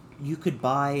you could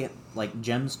buy like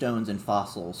gemstones and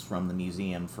fossils from the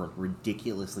museum for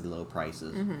ridiculously low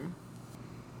prices. Mm-hmm.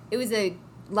 It was a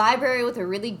library with a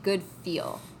really good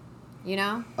feel, you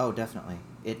know? Oh, definitely.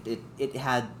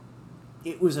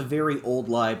 It was a very old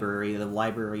library. The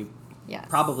library Yes.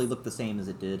 probably looked the same as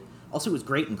it did. Also, it was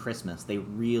great in Christmas. They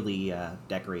really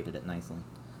decorated it nicely.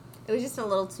 It was just a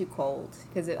little too cold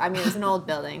because it was an old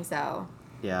building, so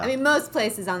Yeah. I mean, most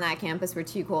places on that campus were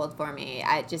too cold for me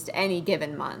at just any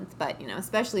given month, but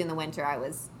especially in the winter, I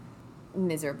was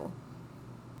miserable.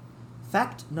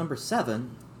 Fact number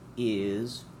 7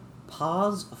 is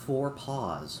Pause for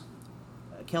Pause.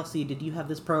 Kelsey, did you have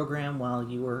this program while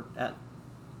you were at...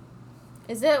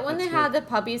 Is it when That's they had good. the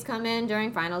puppies come in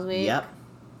during finals week? Yep.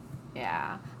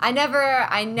 Yeah. I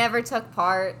never took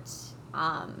part.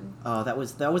 Oh, that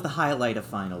was the highlight of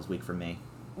finals week for me.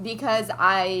 Because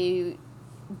I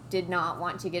did not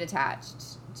want to get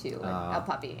attached to a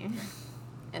puppy.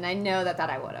 And I know that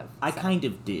I would have. I kind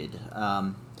of did.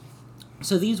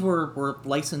 So these were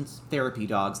licensed therapy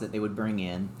dogs that they would bring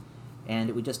in, and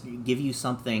it would just give you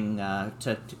something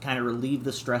to kind of relieve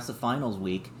the stress of finals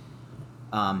week.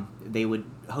 They would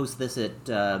host this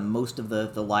at most of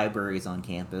the libraries on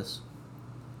campus,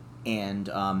 and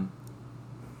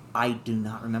I do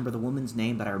not remember the woman's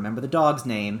name, but I remember the dog's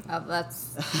name. Oh,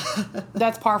 that's...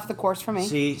 That's par for the course for me.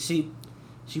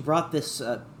 She brought this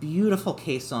beautiful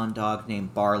caisson dog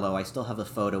named Barlow. I still have a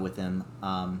photo with him.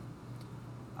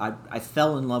 I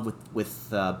fell in love with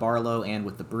Barlow and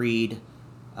with the breed.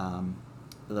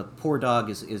 The poor dog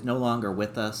is no longer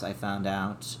with us, I found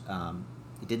out.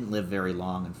 He didn't live very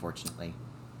long, unfortunately.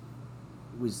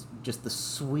 It was just the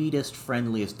sweetest,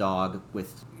 friendliest dog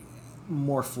with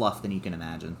more fluff than you can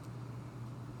imagine.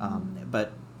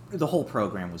 But the whole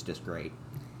program was just great.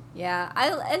 Yeah.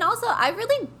 I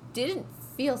really didn't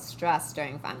feel stressed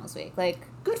during finals week. Like,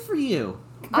 Good for you.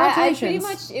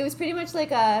 Congratulations. It was pretty much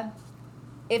like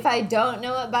if I don't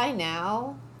know it by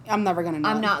now, I'm never going to know.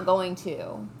 I'm not going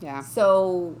to. Yeah.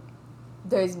 So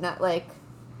there's not like,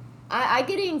 I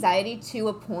get anxiety to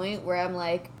a point where I'm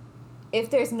like, if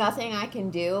there's nothing I can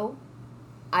do,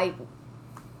 I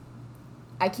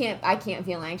can't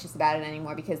feel anxious about it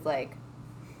anymore because like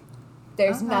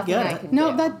there's nothing get I it. can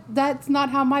No, do. that's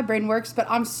not how my brain works, but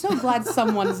I'm so glad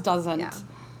someone's doesn't. Yeah.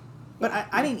 But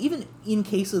I mean, even in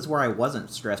cases where I wasn't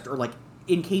stressed, or like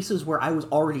in cases where I was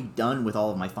already done with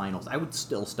all of my finals, I would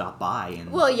still stop by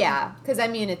and... Well, yeah, because I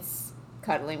mean it's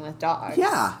cuddling with dogs.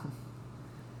 Yeah.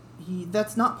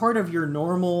 That's not part of your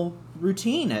normal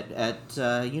routine at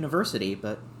university,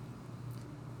 but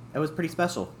it was pretty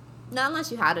special. Not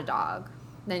unless you had a dog.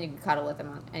 Then you could cuddle with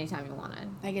them anytime you wanted.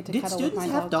 I get to Did cuddle with students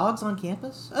my have dog. dogs on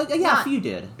campus? Yeah, Not- a few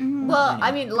did. Well, Anyway.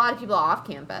 I mean, a lot of people off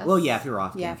campus. Well, yeah, if you're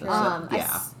off Yeah, if campus.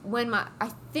 you're off. Yeah.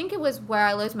 I think it was where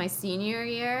I lived my senior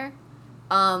year.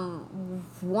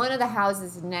 One of the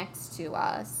houses next to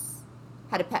us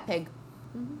had a pet pig.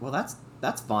 Well,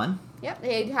 that's fun. Yep,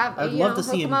 they'd have. I'd love to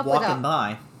see him walking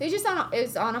by. They just it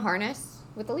was on a harness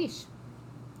with a leash.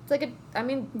 It's like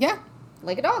Yeah.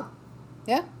 like a dog.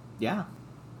 Yeah. Yeah.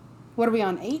 What are we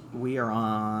on, 8? We are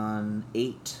on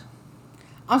 8.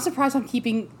 I'm surprised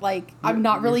I'm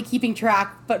not really keeping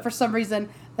track, but for some reason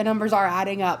the numbers are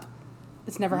adding up.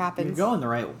 This never happens. You're going the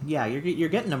right... Yeah, you're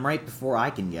getting them right before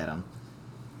I can get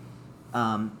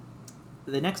them.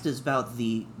 The next is about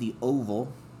the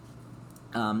oval,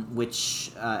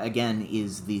 which, again,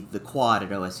 is the quad at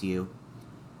OSU.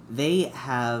 They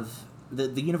have...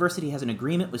 The university has an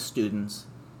agreement with students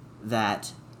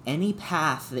that any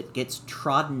path that gets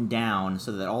trodden down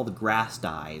so that all the grass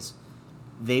dies,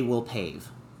 they will pave.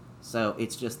 So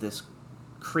it's just this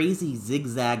crazy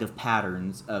zigzag of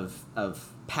patterns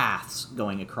of paths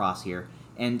going across here.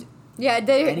 And Yeah, it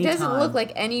doesn't Anytime. look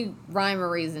like any rhyme or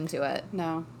reason to it.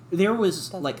 No. there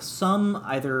was like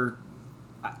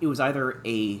it was either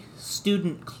a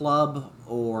student club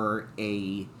or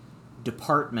a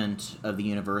department of the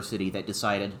university that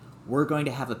decided, we're going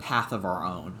to have a path of our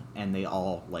own, and they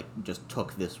all like just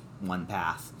took this one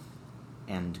path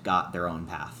and got their own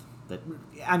path. That,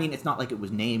 I mean, it's not like it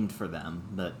was named for them,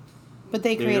 but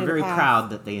they they're created very a path. proud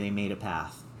that they made a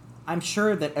path. I'm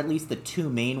sure that at least the two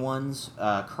main ones,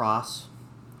 Cross,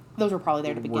 Those were probably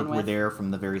there to begin were with. there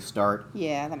from the very start.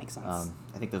 Yeah, that makes sense.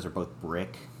 I think those are both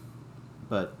brick.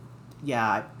 But,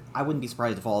 yeah, I wouldn't be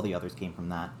surprised if all the others came from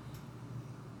that.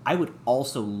 I would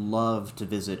also love to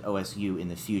visit OSU in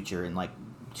the future, in like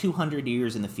 200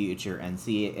 years in the future, and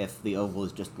see if the Oval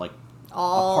is just like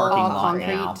All a parking lot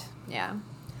concrete. now Yeah.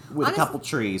 with a couple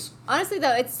trees. Honestly,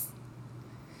 though, it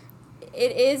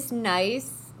is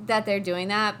nice that they're doing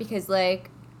that because, like,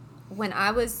 when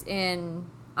I was in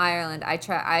Ireland,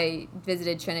 I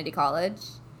visited Trinity College,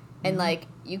 and like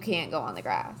you can't go on the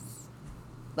grass.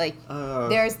 Like,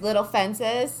 there's little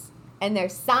fences and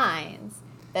there's signs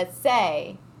that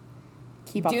say,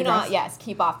 Keep off the grass.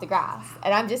 keep off the grass.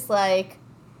 And I'm just like,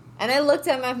 and I looked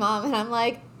at my mom and I'm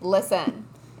like, listen,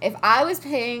 if I was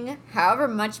paying however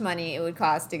much money it would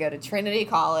cost to go to Trinity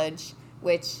College,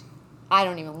 which I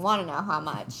don't even want to know how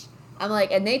much, I'm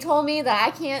like, and they told me that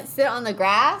I can't sit on the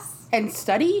grass And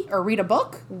study or read a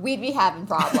book? we'd be having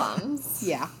problems.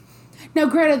 Yeah. Now,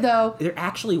 granted, though, There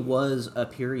actually was a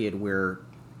period where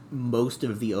most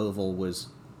of the Oval was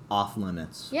off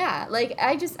limits. Yeah, like,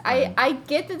 I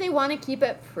get that they want to keep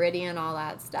it pretty and all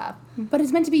that stuff. but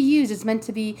it's meant to be used. It's meant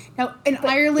to be... Now, in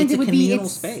Ireland, it's it a would be... communal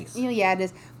space. You know, yeah, it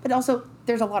is. But also,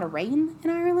 there's a lot of rain in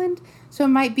Ireland. So it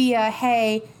might be a,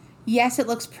 hey, yes, it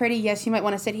looks pretty. Yes, you might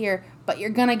want to sit here. But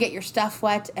you're going to get your stuff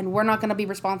wet. And we're not going to be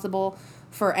responsible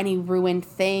for any ruined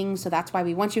things. So that's why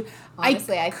we want you.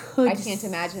 Honestly, I can't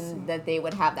imagine that they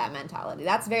would have that mentality.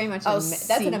 That's very much that's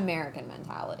an American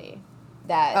mentality.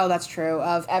 That that's true.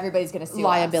 Of everybody's going to sue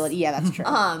liability. us. Yeah, that's true.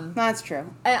 That's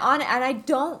true.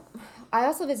 I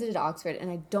also visited Oxford,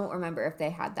 and I don't remember if they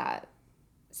had that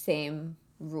same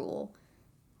rule.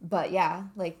 But yeah,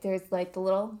 like there's like the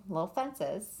little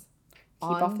wrences.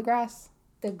 Keep off the grass.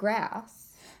 The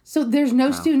grass. So there's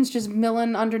no students just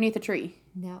milling underneath a tree.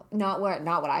 No, not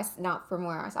from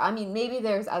where I saw. I mean, maybe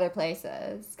there's other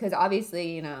places because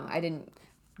obviously, you know, I didn't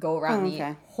go around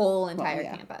the whole entire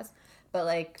campus, but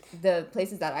like the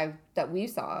places that we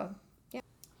saw. Yeah.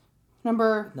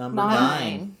 Number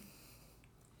 9.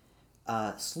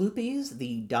 Sloopy's,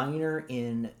 the diner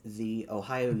in the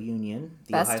Ohio Union,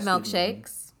 the Best Ohio Student Union,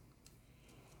 milkshakes.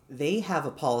 they have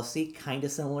a policy kind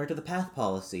of similar to the PATH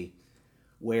policy,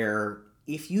 where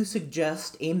if you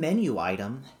suggest a menu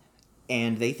item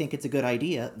and they think it's a good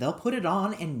idea, they'll put it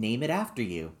on and name it after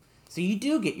you. So you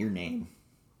do get your name.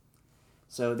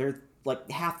 So they're like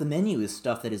half the menu is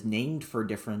stuff that is named for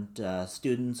different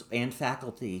students and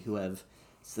faculty who have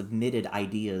submitted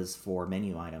ideas for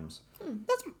menu items.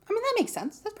 That makes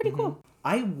sense. That's pretty cool.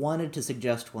 I wanted to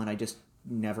suggest one, I just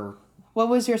never What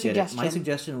was your did it. suggestion? My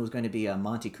suggestion was going to be a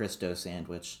Monte Cristo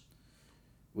sandwich,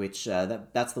 which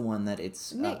that's the one that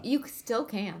it's... You still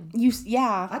can.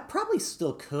 I probably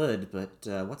still could,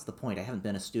 but what's the point? I haven't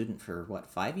been a student for,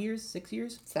 5 years? 6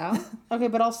 years? So? Okay,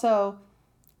 but also...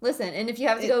 Listen, and if you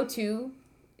have to go to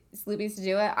Sloopy's to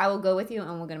do it, I will go with you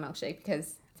and we'll get a milkshake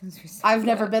because I've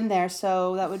never been there,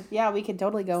 so that would... Yeah, we could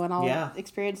totally go and I'll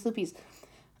experience Sloopy's.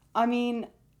 I mean...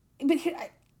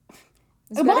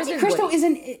 But Monte Cristo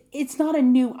isn't... It's not a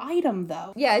new item,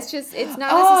 though. Yeah, it's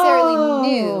not necessarily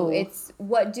new. It's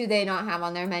what do they not have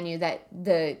on their menu that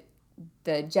the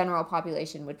general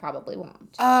population would probably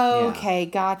want. Okay,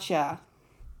 gotcha.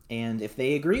 And if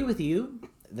they agree with you,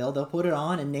 they'll put it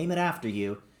on and name it after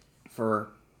you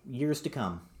for years to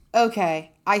come.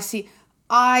 Okay, I see.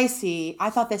 I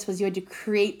thought this was you had to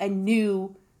create a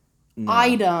new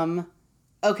item.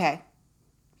 Okay.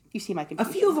 You see my confusion.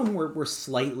 A few of them were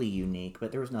slightly unique,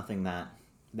 but there was nothing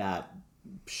that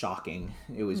shocking.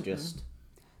 It was just...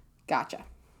 Gotcha.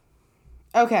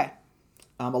 Okay.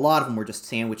 A lot of them were just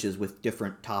sandwiches with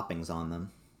different toppings on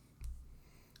them.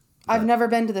 I've never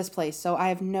been to this place, so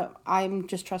I'm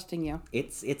just trusting you.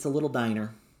 It's a little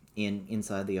diner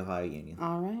inside the Ohio Union.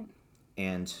 All right.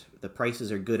 And the prices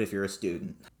are good if you're a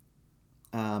student.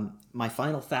 My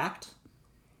final fact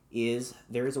is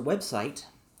there is a website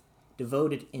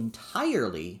devoted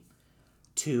entirely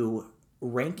to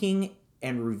ranking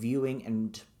and reviewing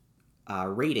and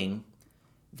rating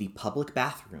the public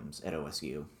bathrooms at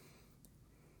OSU.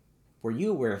 Were you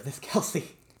aware of this,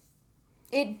 Kelsey?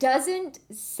 It doesn't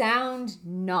sound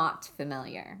not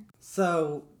familiar.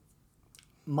 So,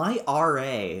 my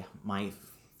RA, my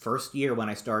first year when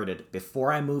I started,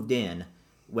 before I moved in,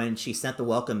 when she sent the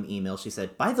welcome email, she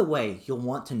said, "By the way, you'll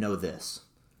want to know this."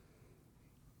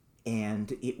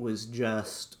 and it was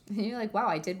just, You're like, wow,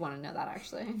 I did want to know that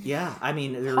actually. yeah, I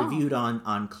mean, they're reviewed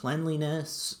on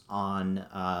cleanliness,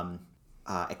 on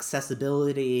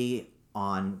accessibility,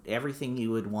 on everything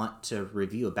you would want to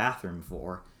review a bathroom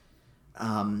for.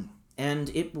 And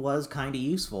it was kind of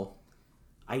useful.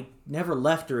 I never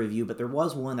left a review, but there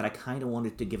was one that I kind of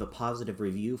wanted to give a positive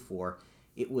review for.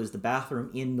 It was the bathroom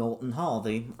in Knowlton Hall,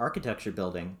 the architecture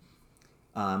building.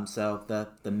 So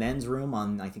the men's room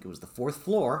on, I think it was the 4th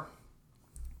floor,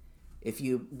 if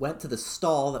you went to the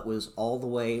stall that was all the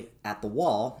way at the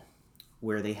wall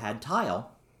where they had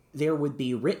tile, there would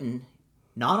be written,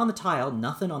 not on the tile,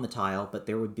 nothing on the tile, but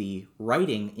there would be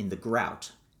writing in the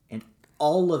grout. And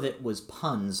all of it was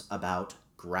puns about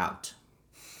grout.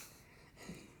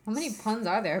 How many puns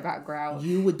are there about grout?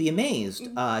 You would be amazed.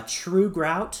 True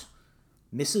grout,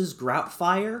 Mrs.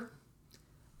 Groutfire,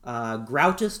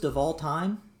 groutest of all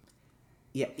time.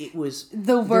 Yeah, it was...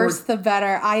 The worse, the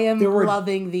better. I am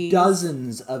loving these.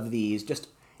 Dozens of these just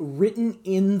written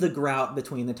in the grout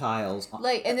between the tiles.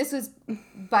 Like, and this was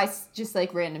by just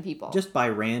like random people. Just by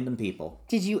random people.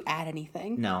 Did you add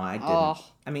anything? No, I didn't. Oh.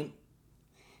 I mean...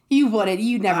 You wouldn't.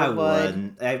 You never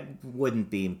would. I wouldn't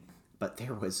be... But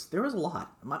there was a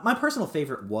lot. My personal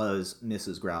favorite was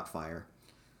Mrs. Groutfire.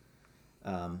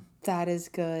 That is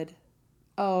good.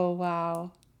 Oh,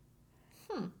 wow.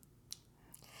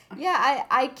 Yeah,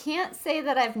 I can't say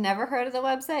that I've never heard of the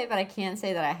website, but I can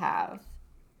say that I have.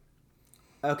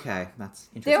 Okay, that's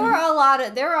interesting. There were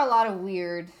a lot of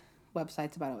weird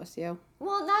Websites about OSU.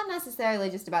 well, not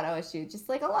necessarily just about OSU, just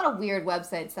like a lot of weird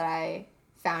websites that I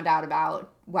found out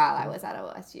about while I was at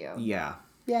OSU. Yeah.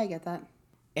 Yeah, I get that.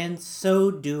 And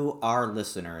so do our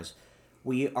listeners.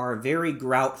 We are very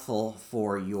grateful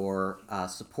for your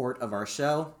support of our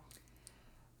show.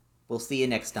 We'll see you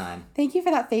next time. Thank you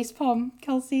for that facepalm,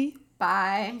 Kelsey.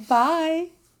 Bye. Bye.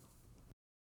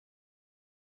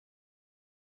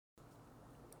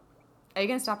 Are you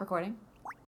going to stop recording?